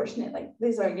really unfortunate, like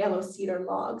these are yellow cedar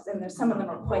logs, and there's some of them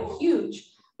are quite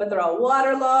huge, but they're all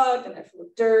waterlogged and they're full of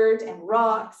dirt and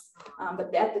rocks.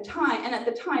 But at the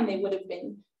time they would have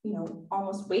been,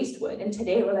 almost waste wood. And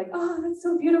today we're like, oh, that's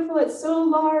so beautiful. It's so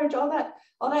large, all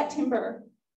that timber.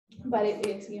 But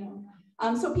it's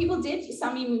so people did,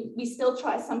 we still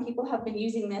try, some people have been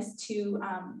using this to,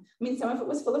 some of it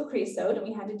was full of creosote and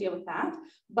we had to deal with that,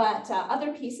 but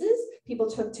other pieces people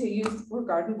took to use for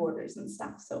garden borders and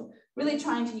stuff. So really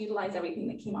trying to utilize everything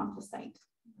that came off the site.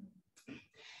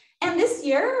 And this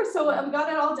year, so we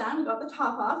got it all done, we got the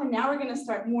top off, and now we're gonna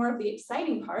start more of the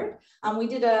exciting part. We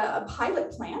did a pilot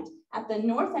plant at the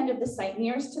north end of the site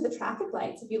nearest to the traffic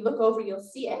lights. If you look over, you'll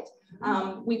see it.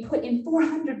 We put in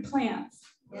 400 plants.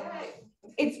 Yay.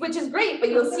 Which is great, but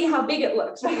you'll see how big it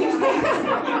looks. Right?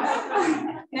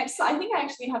 Next slide. I think I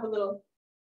actually have a little.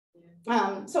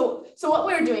 So what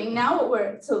we're doing now,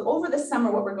 over the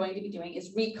summer, what we're going to be doing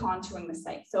is recontouring the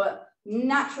site. So a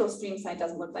natural stream site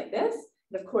doesn't look like this.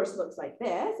 It of course looks like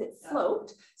this. It's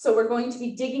sloped. So we're going to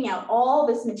be digging out all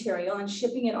this material and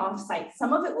shipping it off site.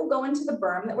 Some of it will go into the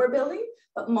berm that we're building,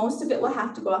 but most of it will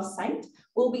have to go off site.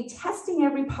 We'll be testing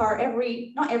every part,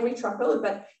 not every truckload,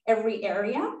 but every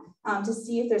area. To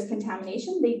see if there's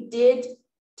contamination. They did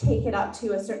take it up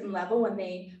to a certain level when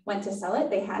they went to sell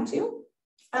it, they had to.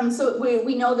 So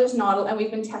we know there's not, and we've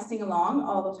been testing along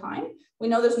all the time. We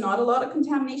know there's not a lot of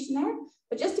contamination there,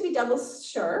 but just to be double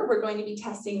sure, we're going to be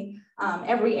testing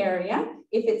every area.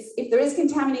 If there is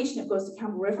contamination, it goes to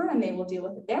Campbell River and they will deal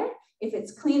with it there. If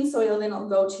it's clean soil, then it'll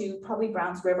go to probably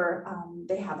Browns River.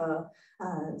 They have a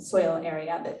soil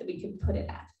area that we could put it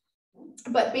at.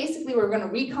 But basically we're going to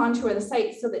recontour the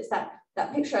site so that's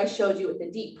that picture I showed you with the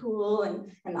deep pool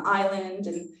and the island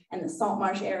and the salt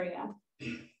marsh area.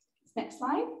 Next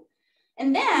slide.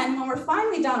 And then when we're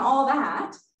finally done all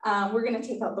that, we're going to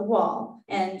take out the wall.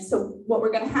 And so what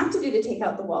we're going to have to do to take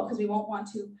out the wall, because we won't want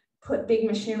to put big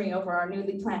machinery over our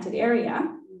newly planted area,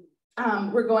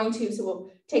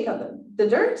 we'll take out the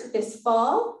dirt. This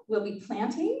fall, we'll be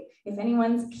planting. If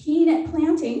anyone's keen at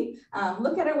planting,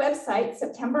 look at our website,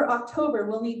 September, October,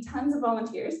 we'll need tons of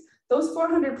volunteers. Those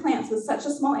 400 plants with such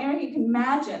a small area, you can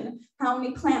imagine how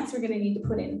many plants we're going to need to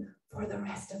put in for the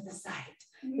rest of the site.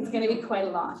 It's going to be quite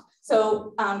a lot.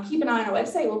 So keep an eye on our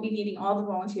website. We'll be needing all the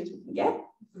volunteers we can get.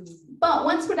 But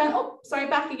once we're done, oh, sorry,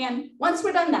 back again. Once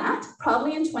we're done that,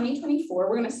 probably in 2024,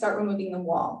 we're going to start removing the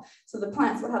wall. So the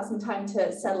plants will have some time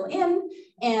to settle in,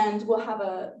 and we'll have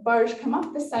a barge come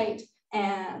up the site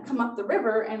and come up the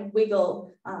river and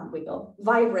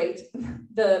vibrate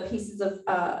the pieces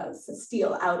of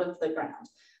steel out of the ground.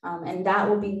 And that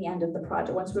will be the end of the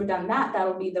project. Once we're done that,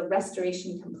 that'll be the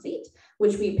restoration complete,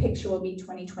 which we picture will be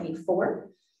 2024.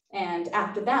 And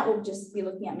after that, we'll just be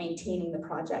looking at maintaining the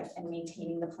project and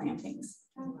maintaining the plantings.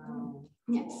 Wow.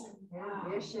 Yes. Wow.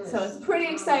 So it's pretty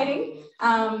exciting.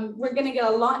 We're going to get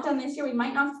a lot done this year. We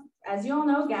might not, as you all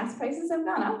know, gas prices have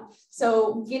gone up.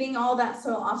 So getting all that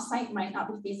soil off-site might not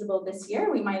be feasible this year.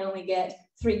 We might only get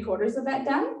 3/4 of that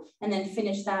done and then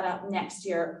finish that up next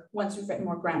year once we've written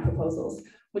more grant proposals,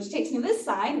 which takes me to this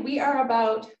side. We are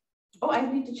about, oh, I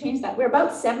need to change that. We're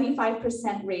about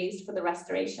 75% raised for the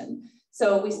restoration.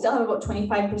 So we still have about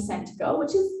 25% to go,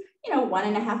 which is, you know,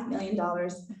 $1.5 million,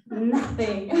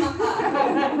 nothing.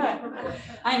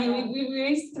 I mean, we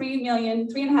raised $3.5 million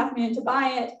to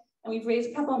buy it, and we've raised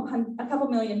a couple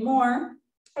million more.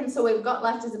 And so what we've got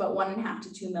left is about 1.5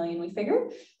 to 2 million, we figure.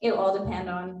 It'll all depend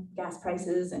on gas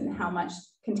prices and how much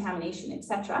contamination,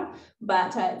 etc.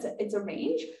 But it's a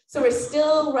range. So we're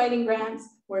still writing grants.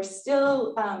 We're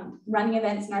still running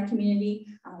events in our community.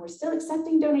 We're still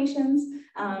accepting donations.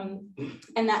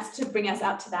 And that's to bring us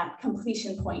up to that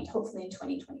completion point, hopefully in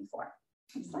 2024.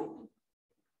 Next slide.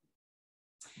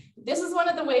 This is one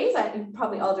of the ways that you've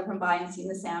probably all driven by and seen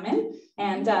the salmon.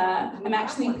 And I'm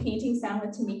actually painting salmon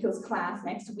with Tamiko's class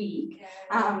next week.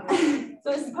 So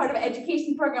this is part of an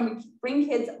education program. We bring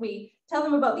kids, we tell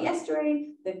them about the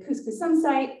estuary, the Kuskusum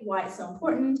site, why it's so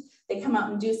important. They come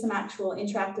out and do some actual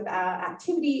interactive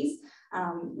activities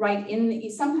right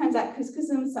sometimes at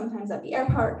Kuskusum, sometimes at the air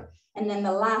park. And then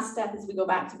the last step is we go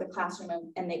back to the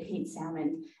classroom and they paint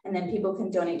salmon. And then people can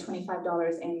donate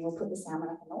 $25 and we'll put the salmon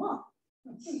up on the wall.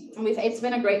 And it's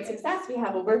been a great success. We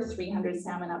have over 300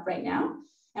 salmon up right now,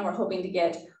 and we're hoping to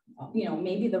get, you know,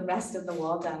 maybe the rest of the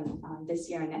wall done this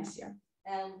year and next year.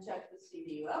 And check the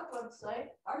CDUF website.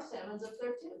 Our salmon's up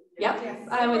there too. Yep,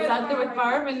 I was out there with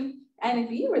Barb and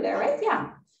you were there, right?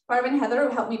 Yeah, Barb and Heather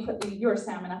helped me put your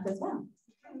salmon up as well.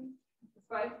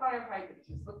 Fire hydrants.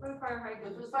 Look for the fire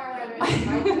hydrants. This was fire hydrants.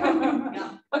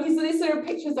 Yeah. Okay, so these are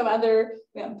pictures of other,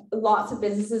 lots of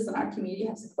businesses in our community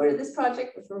have supported this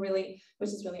project, which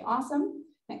is really awesome.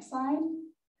 Next slide.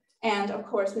 And of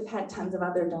course, we've had tons of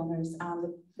other donors.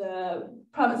 The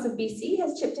province of BC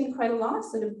has chipped in quite a lot.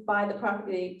 So to buy the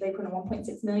property, they put in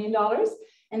 $1.6 million.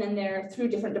 And then they're through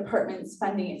different departments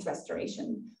funding its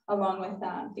restoration, along with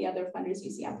the other funders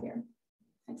you see up here.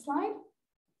 Next slide.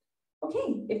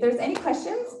 Okay, if there's any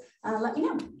questions, let me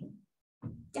know.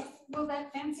 Yes. Will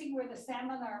that fencing where the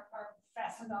salmon are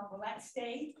fastened on, will that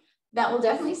stay? That will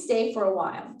definitely stay for a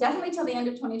while, definitely till the end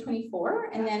of 2024.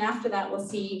 And then after that, we'll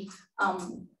see,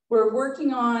 we're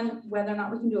working on whether or not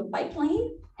we can do a bike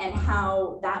lane and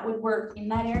how that would work in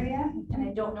that area. And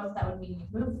I don't know if that would mean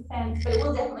we move the fence, but it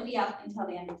will definitely be up until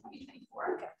the end of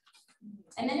 2024. Okay.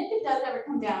 And then if it does ever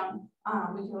come down,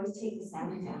 we can always take the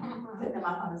salmon down, put them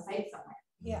up on the site somewhere.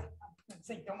 Yeah.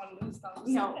 So you don't want to lose those.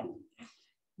 No.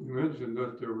 You mentioned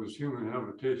that there was human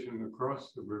habitation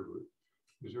across the river.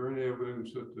 Is there any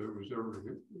evidence that there was ever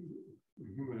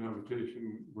human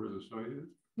habitation where the site is?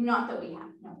 Not that we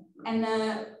have, no. And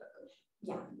not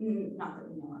that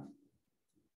we know of.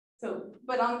 So,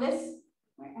 but on this,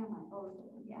 where am I? Oh,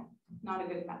 yeah, not a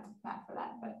good map for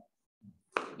that, but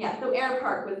yeah, the air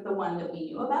park was the one that we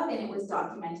knew about, and it was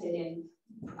documented in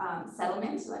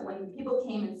settlement. So that when people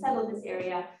came and settled this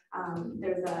area,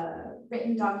 there's a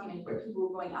written document where people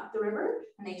were going up the river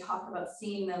and they talk about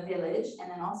seeing the village and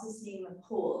then also seeing the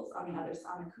poles on the other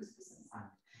side, on the Kuskusum side.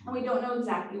 And we don't know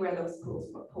exactly where those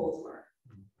poles were.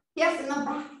 Yes, in the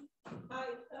back. Hi,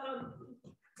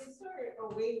 is there a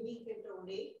way we can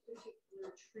donate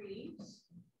particular trees?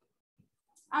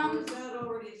 Or is that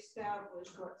already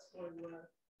established what's going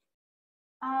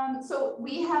on? So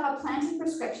we have a planting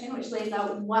prescription which lays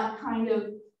out what kind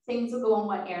of things will go in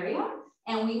what area.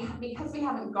 And because we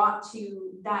haven't got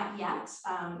to that yet,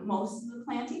 most of the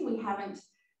planting, we haven't,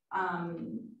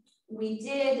 we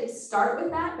did start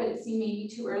with that, but it seemed maybe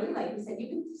too early. Like we said, you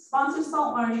can sponsor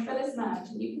salt marsh for this much,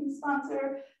 and you can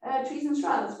sponsor trees and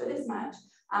shrubs for this much.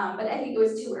 But I think it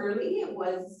was too early. It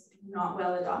was not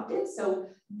well adopted. So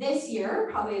this year,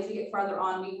 probably as we get farther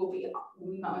on,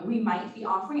 we might be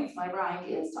offering, it's one of our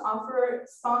ideas, to offer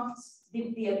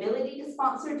the ability to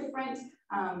sponsor different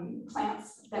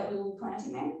plants that we will be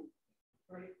planting there.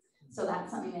 Right. So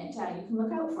that's something that you can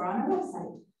look out for on our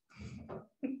website.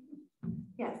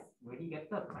 Yes. Where do you get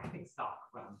the planting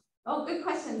stock from? Oh, Oh, good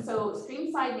question. So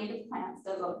Streamside Native Plants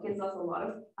gives us a lot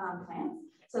of plants.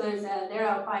 So they're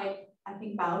out by, I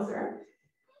think, Bowser.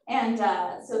 And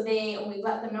so we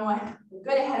let them know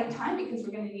good ahead of time because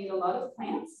we're going to need a lot of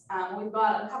plants. We've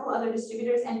got a couple other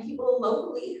distributors and people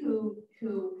locally who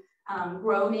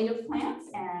grow native plants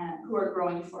and who are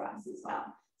growing for us as well.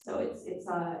 So it's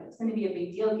going to be a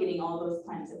big deal getting all those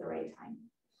plants at the right time.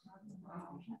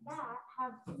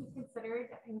 Have you considered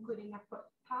including a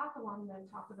footpath along the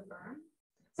top of the berm?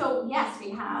 So yes,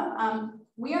 we have.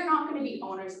 We are not going to be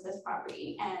owners of this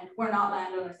property, and we're not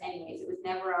landowners anyways. It was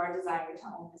never our desire to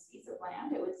own this piece of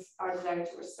land. It was our desire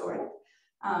to restore it.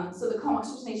 So the Comox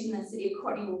First Nation and the City of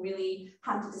Courtenay will really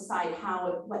have to decide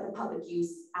what the public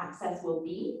use access will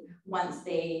be once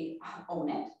they own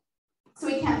it. So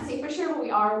we can't say for sure, but we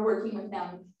are working with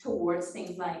them towards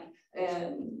things like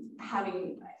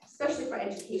having, especially for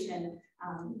education,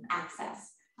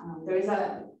 access. There is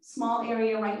a small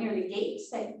area right near the gate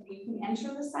that you can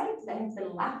enter the site that has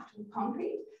been left with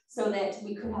concrete so that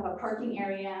we could have a parking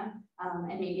area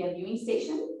and maybe a viewing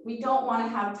station. We don't want to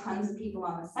have tons of people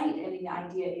on the site. I mean, the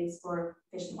idea is for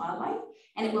fish and wildlife,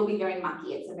 and it will be very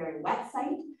mucky. It's a very wet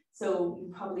site, so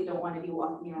you probably don't want to be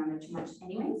walking around there too much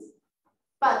anyways.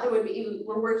 But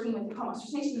we're working with the Comox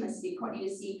First Nation and the City of Courtenay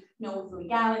to see, with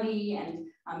legality and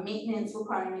maintenance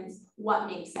requirements, what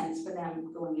makes sense for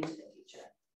them going into the future.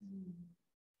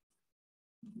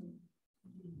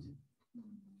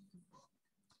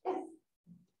 Yes.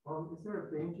 Is there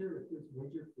a danger if there's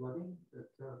major flooding that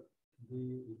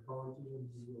the ecology and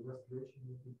the restoration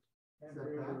would be set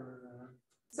back?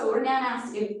 So we're now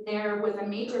asked if there was a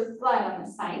major flood on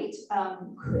the site,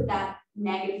 could that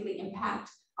negatively impact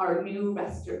our new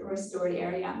restored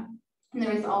area? And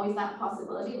there is always that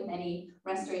possibility with any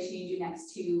restoration you do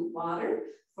next to water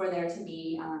for there to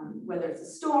be, whether it's a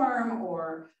storm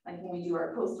or like when we do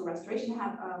our coastal restoration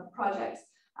projects,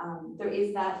 there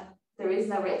is that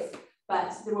risk,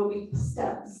 but there will be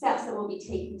steps that will be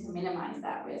taken to minimize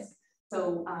that risk.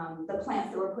 So the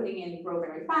plants that we're putting in grow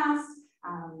very fast.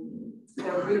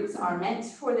 Their roots are meant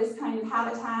for this kind of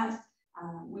habitat.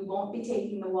 We won't be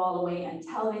taking the wall away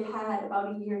until they've had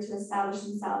about a year to establish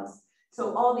themselves.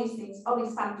 So all these things, all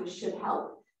these factors should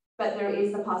help, but there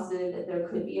is the possibility that there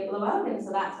could be a blowout. And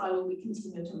so that's why we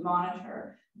continue to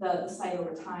monitor the site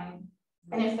over time.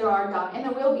 And if there are, and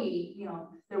there will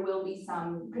be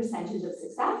some percentage of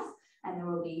success, and there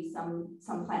will be some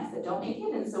plants that don't make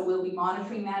it. And so we'll be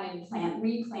monitoring that and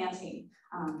replanting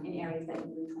in areas that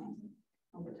need replanting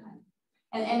over time.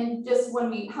 And just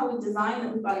how we design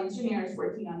that, we've got engineers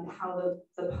working on how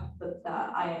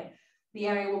the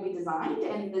area will be designed,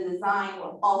 and the design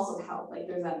will also help. Like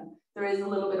there is a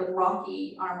little bit of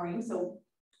rocky armoring, so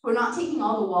we're not taking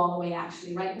all the wall away.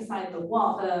 Actually, right beside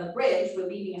the bridge, we're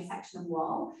leaving a section of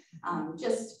wall,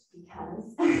 just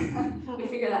because we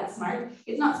figure that's smart.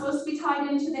 It's not supposed to be tied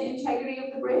into the integrity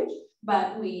of the bridge,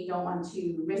 but we don't want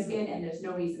to risk it, and there's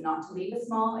no reason not to leave a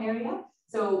small area.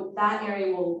 So that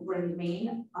area will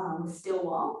remain still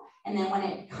wall. And then when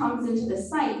it comes into the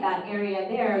site, that area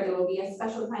there will be a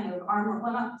special kind of armor,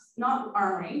 well, not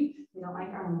armoring, we don't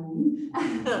like armoring,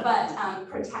 but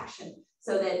protection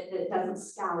so that it doesn't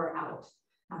scour out.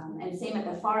 And same at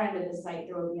the far end of the site,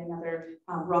 there will be another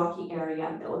rocky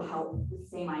area that will help with the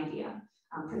same idea,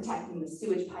 protecting the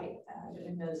sewage pipe.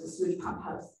 And there's a sewage pump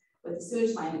house with the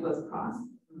sewage line that goes across.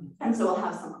 And so we'll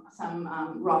have some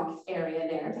rock area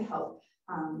there to help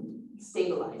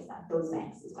stabilize those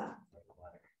banks as well.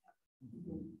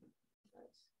 Yeah.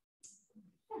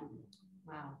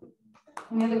 Wow.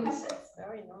 Any other questions?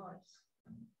 Very nice.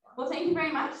 Well, thank you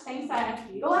very much. Thanks,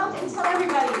 go out and tell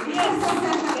everybody. Yes.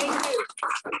 Thank you.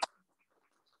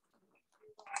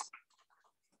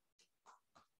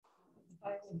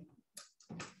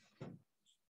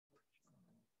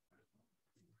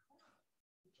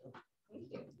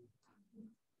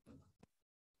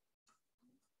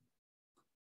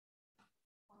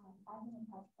 I've been in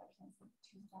health since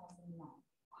 2009. Wow.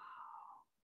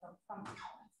 So from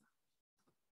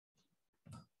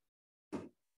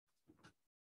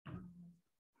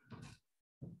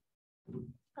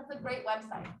that's a great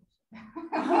website.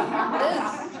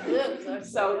 It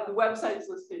is. So the website's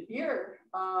listed here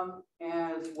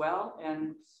as well,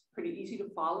 and it's pretty easy to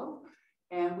follow.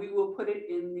 And we will put it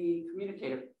in the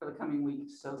communicator for the coming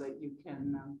weeks so that you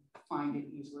can find it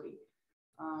easily.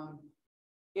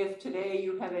 If today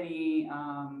you have any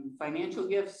financial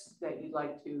gifts that you'd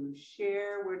like to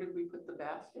share, where did we put the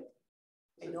basket?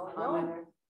 I don't know.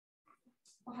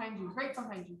 Behind you, right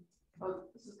behind you. Oh,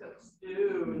 this has got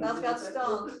stones. That's got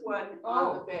stones. One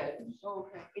on the bed.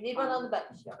 Okay. We need one on the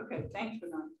bench. Yeah. Okay, thanks for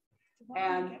that.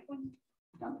 And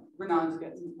Renan's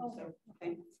good. So,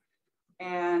 okay.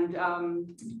 And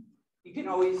you can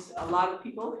always, a lot of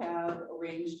people have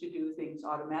arranged to do things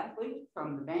automatically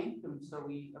from the bank, and so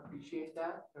we appreciate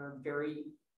that. There are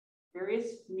various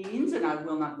means, and I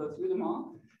will not go through them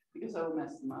all because I will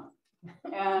mess them up.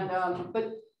 And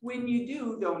but when you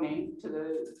do donate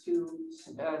to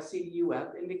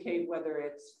CDUF, indicate whether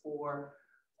it's for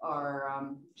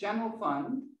our general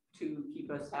fund to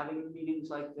keep us having meetings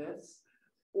like this,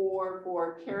 or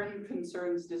for Caring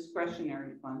Concerns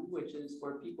Discretionary Fund, which is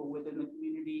for people within the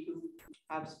community who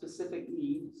have specific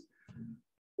needs,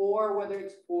 or whether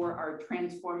it's for our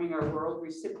Transforming Our World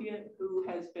recipient who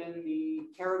has been the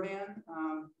caravan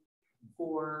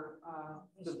for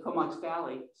the Comox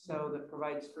Valley, so that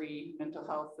provides free mental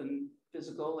health and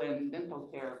physical and dental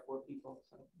care for people.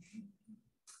 So.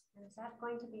 Is that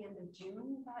going to be end of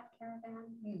June, that caravan?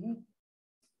 Mm-hmm.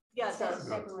 Yeah, it does.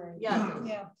 February.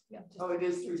 Yeah. Oh, it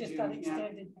is through just June. got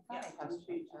extended. Yeah, that's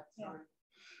changed that. Sorry.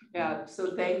 Yeah.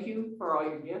 So thank you for all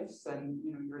your gifts and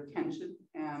your attention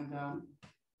and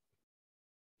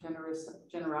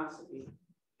generosity.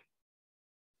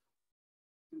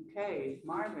 Okay,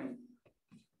 Marvin.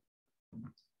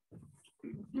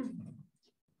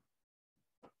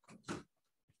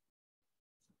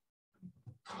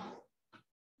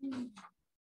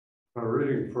 A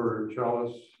reading for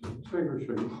chalice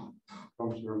extinguishing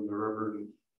comes from the Reverend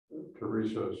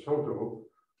Teresa Soto,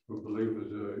 who I believe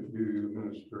is a UU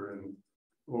minister in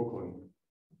Oakland.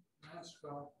 Mask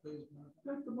off, please.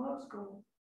 Take the mask off.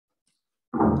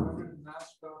 Reverend,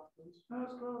 mask off, please.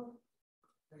 Mask off.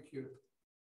 Thank you.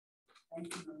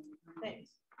 Thank you. Thanks.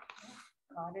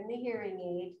 Caught in the hearing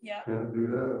aid. Yeah. Can't do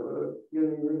that without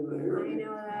getting rid of the I hearing.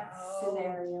 know that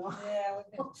scenario. Yeah.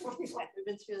 We've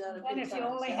been through that. And if you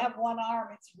only have one arm,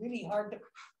 it's really hard to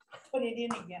put it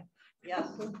in again. Yes.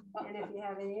 And if you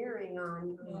have an earring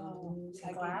on,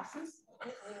 glasses.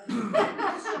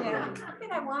 Yeah.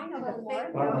 Can I whine a little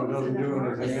more? That one doesn't do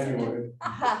anything anyway.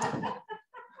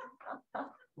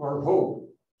 Our hope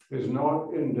is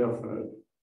not indefinite.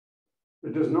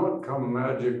 It does not come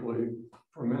magically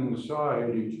from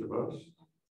inside each of us,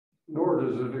 nor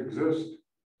does it exist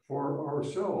for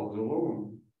ourselves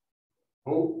alone.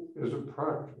 Hope is a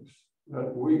practice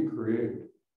that we create.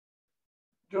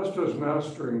 Just as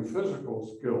mastering physical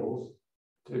skills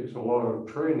takes a lot of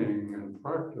training and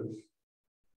practice,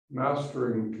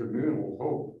 mastering communal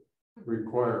hope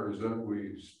requires that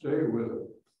we stay with it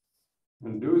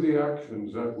and do the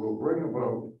actions that will bring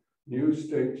about new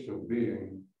states of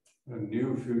being and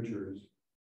new futures.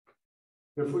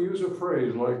 If we use a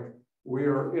phrase like, we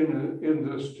are in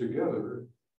this together,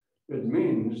 it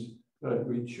means that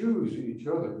we choose each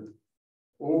other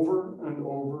over and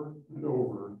over and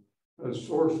over as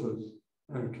sources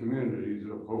and communities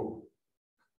of hope.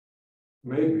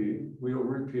 Maybe we'll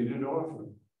repeat it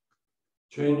often.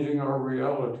 Changing our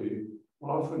reality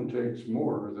often takes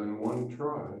more than one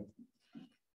try.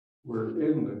 We're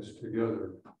in this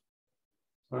together.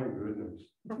 Thank goodness.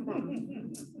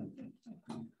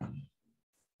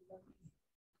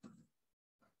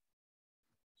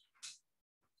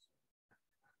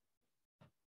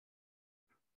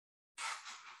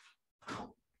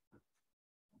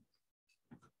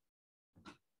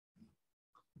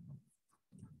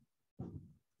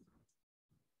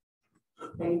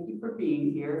 Thank you for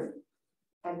being here.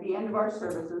 At the end of our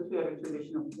services, we have a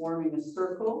tradition of forming a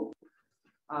circle.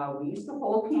 We used to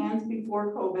hold hands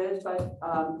before COVID, but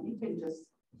you can just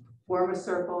form a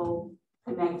circle,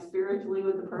 connect spiritually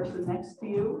with the person next to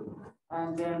you,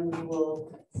 and then we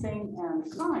will sing and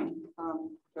sign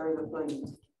during the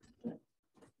flames.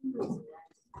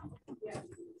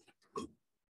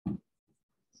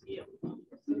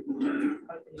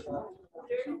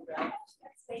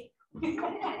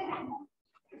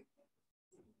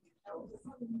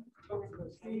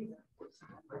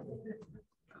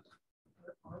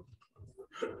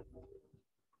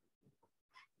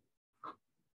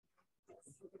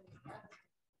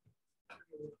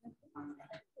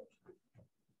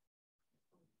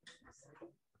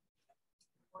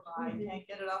 I can't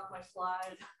get it off my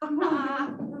slide.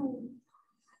 No,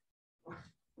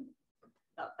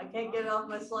 I can't get it off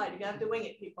my slide. You have to wing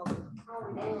it, people.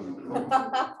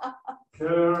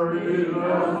 Carry the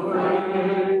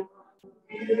flame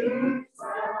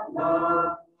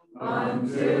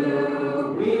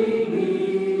until we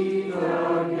meet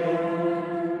again.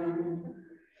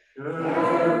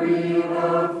 Carry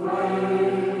the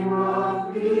flame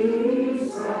of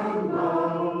peace and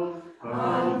love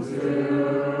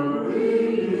until we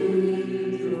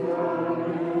meet again.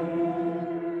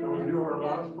 Shall we do our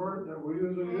last part that we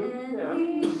usually do? Yeah.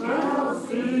 We shall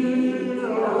see the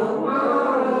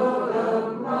world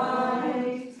of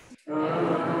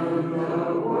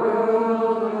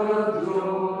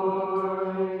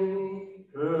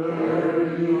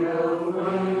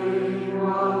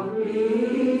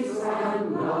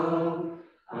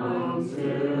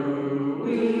until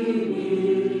we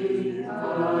meet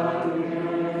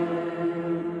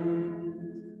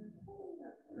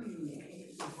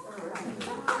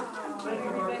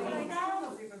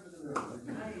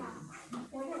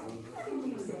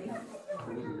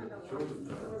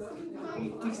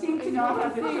We seem to not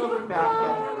have the children back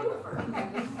yet.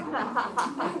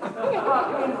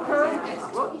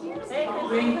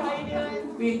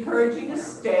 We encourage you to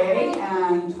stay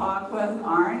and talk with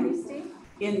Arn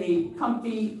in the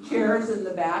comfy chairs in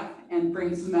the back and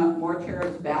bring some more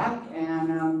chairs back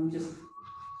and just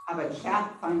have a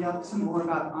chat, find out some more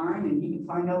about Arn and he can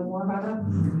find out more about us.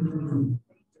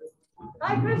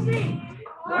 Bye, Christy.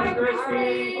 Bye,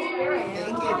 Christy.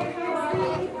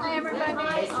 Hi,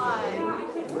 everybody.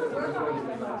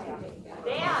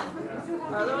 Dan.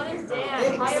 Our other one is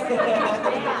Dan. Hi, everybody. Dan.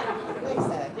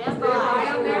 Dan, bye.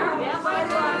 Dan, bye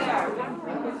down there.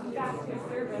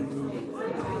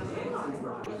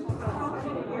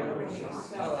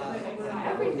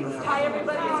 Hi,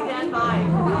 everybody. Stand by.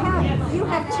 You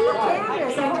have two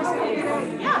cameras. I just figured out.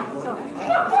 Yeah.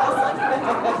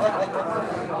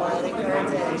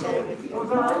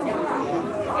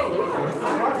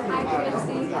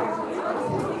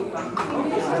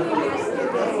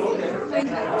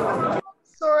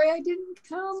 Sorry, I didn't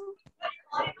come.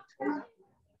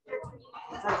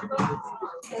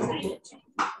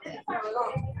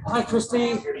 Hi,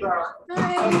 Christy.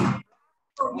 Hi.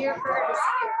 Here first.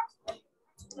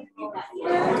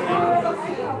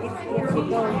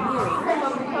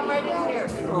 Come right in here.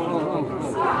 There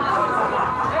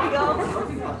you go.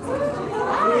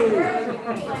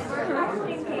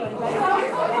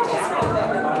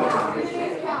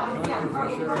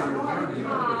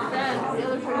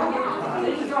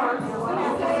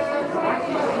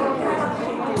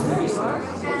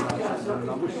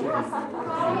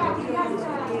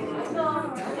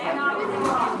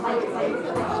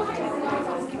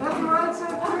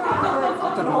 I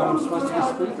don't know what I'm supposed to be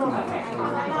speaking.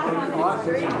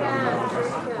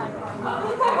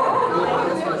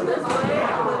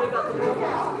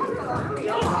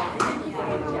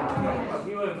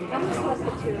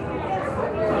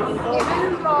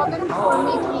 Robin for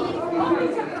Mickey.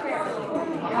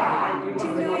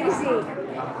 Too easy.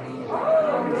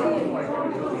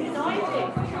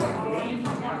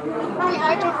 Say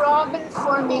hi to Robin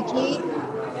for Mickey.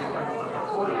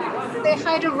 Say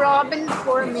hi to Robin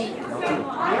for me.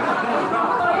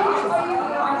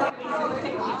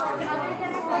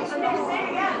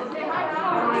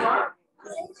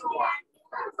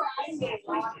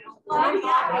 I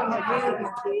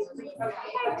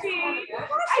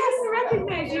just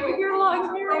recognize you with your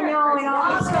long hair. I know, it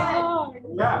all was so long.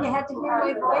 You had to hear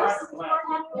my voice?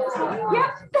 Yep.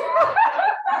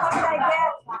 How did I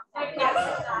get?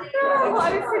 Well, I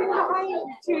was sitting behind you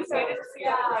too, so I didn't see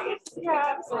your face.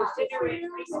 Yeah, so I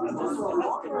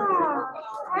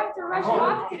have to rush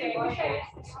off today. Okay.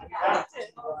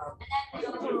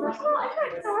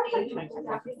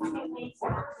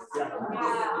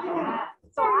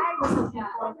 So I was looking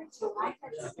forward to, I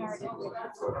had started with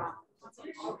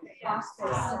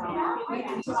hospice.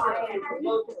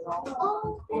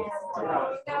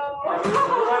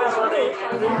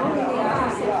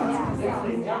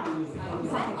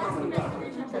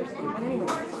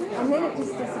 And then it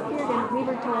just disappeared and we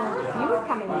were told you were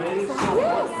coming in. So,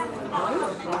 yes.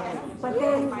 But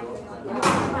then you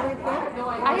weren't there?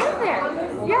 I am there.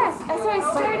 Yes. And so I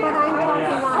started. But I'm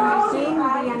talking on seeing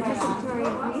the anticipatory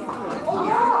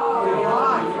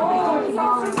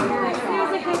brief.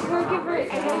 There's like a caregiver,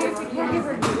 I know there's a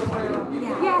caregiver group.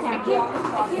 Yeah, I came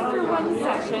for one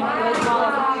session.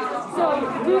 So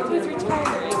Ruth was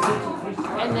retiring,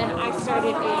 and then I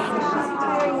started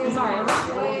sorry.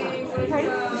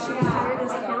 Pardon? She retired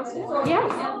as a counselor?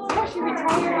 Yes. Yeah, she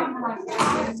retired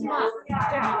last month.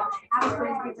 Yeah. I was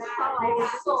going to be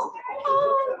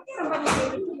somebody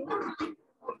gave it to me.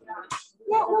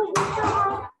 Yeah, well,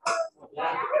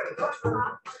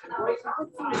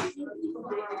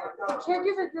 the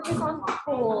caregiver group is on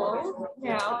hold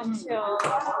now until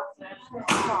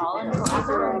fall, until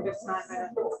after I was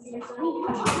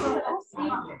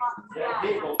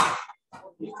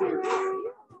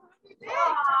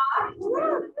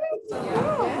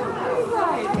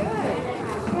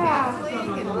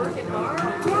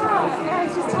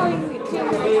just telling you, the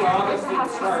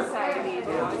Hospice Society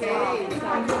now.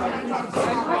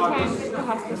 The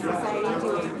Hospice Society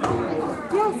doing,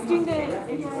 yes, doing the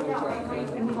grief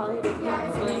and palliative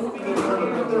counseling.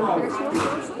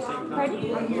 Pardon?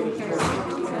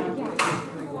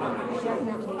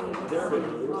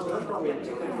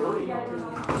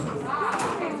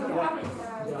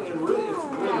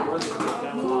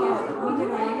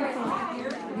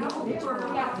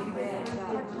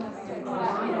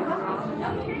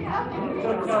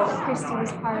 Christy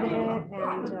was part of it, and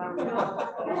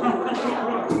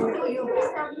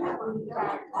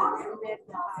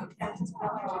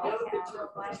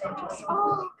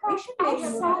I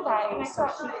saw that.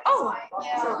 Oh,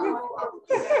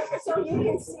 so you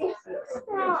can see.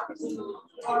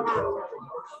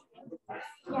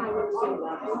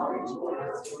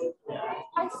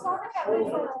 I saw that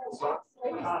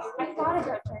I thought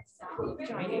about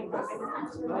joining.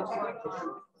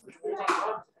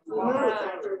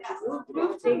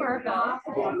 Move to Merville.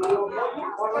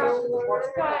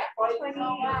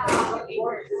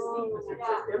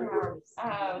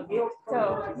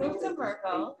 So moved to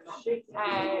Merville.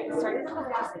 I started in the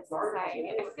Hospice Society.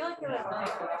 I feel like there was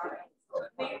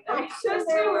really just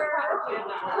they were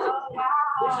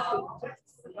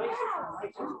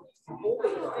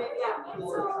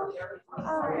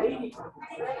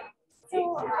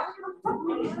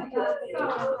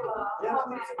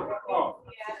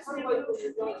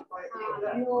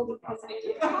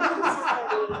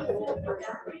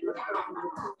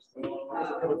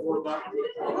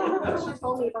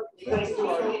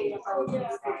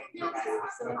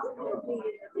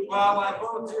Well, I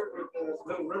volunteered with the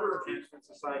Little River Management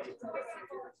Society.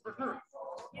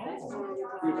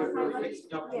 We've been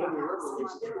fixing up Little River.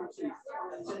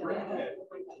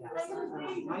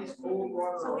 Nice cold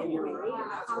water all year.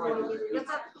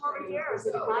 That's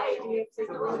why.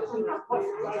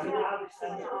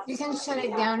 you can shut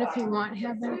it down if you want,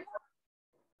 Heather.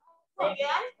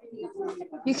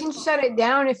 You can shut it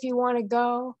down if you want to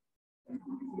go.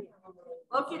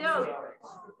 Okie doke.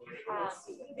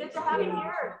 Good to have you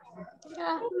here.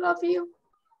 Yeah, love you.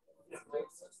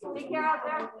 Take care out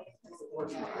there.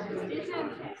 See you soon.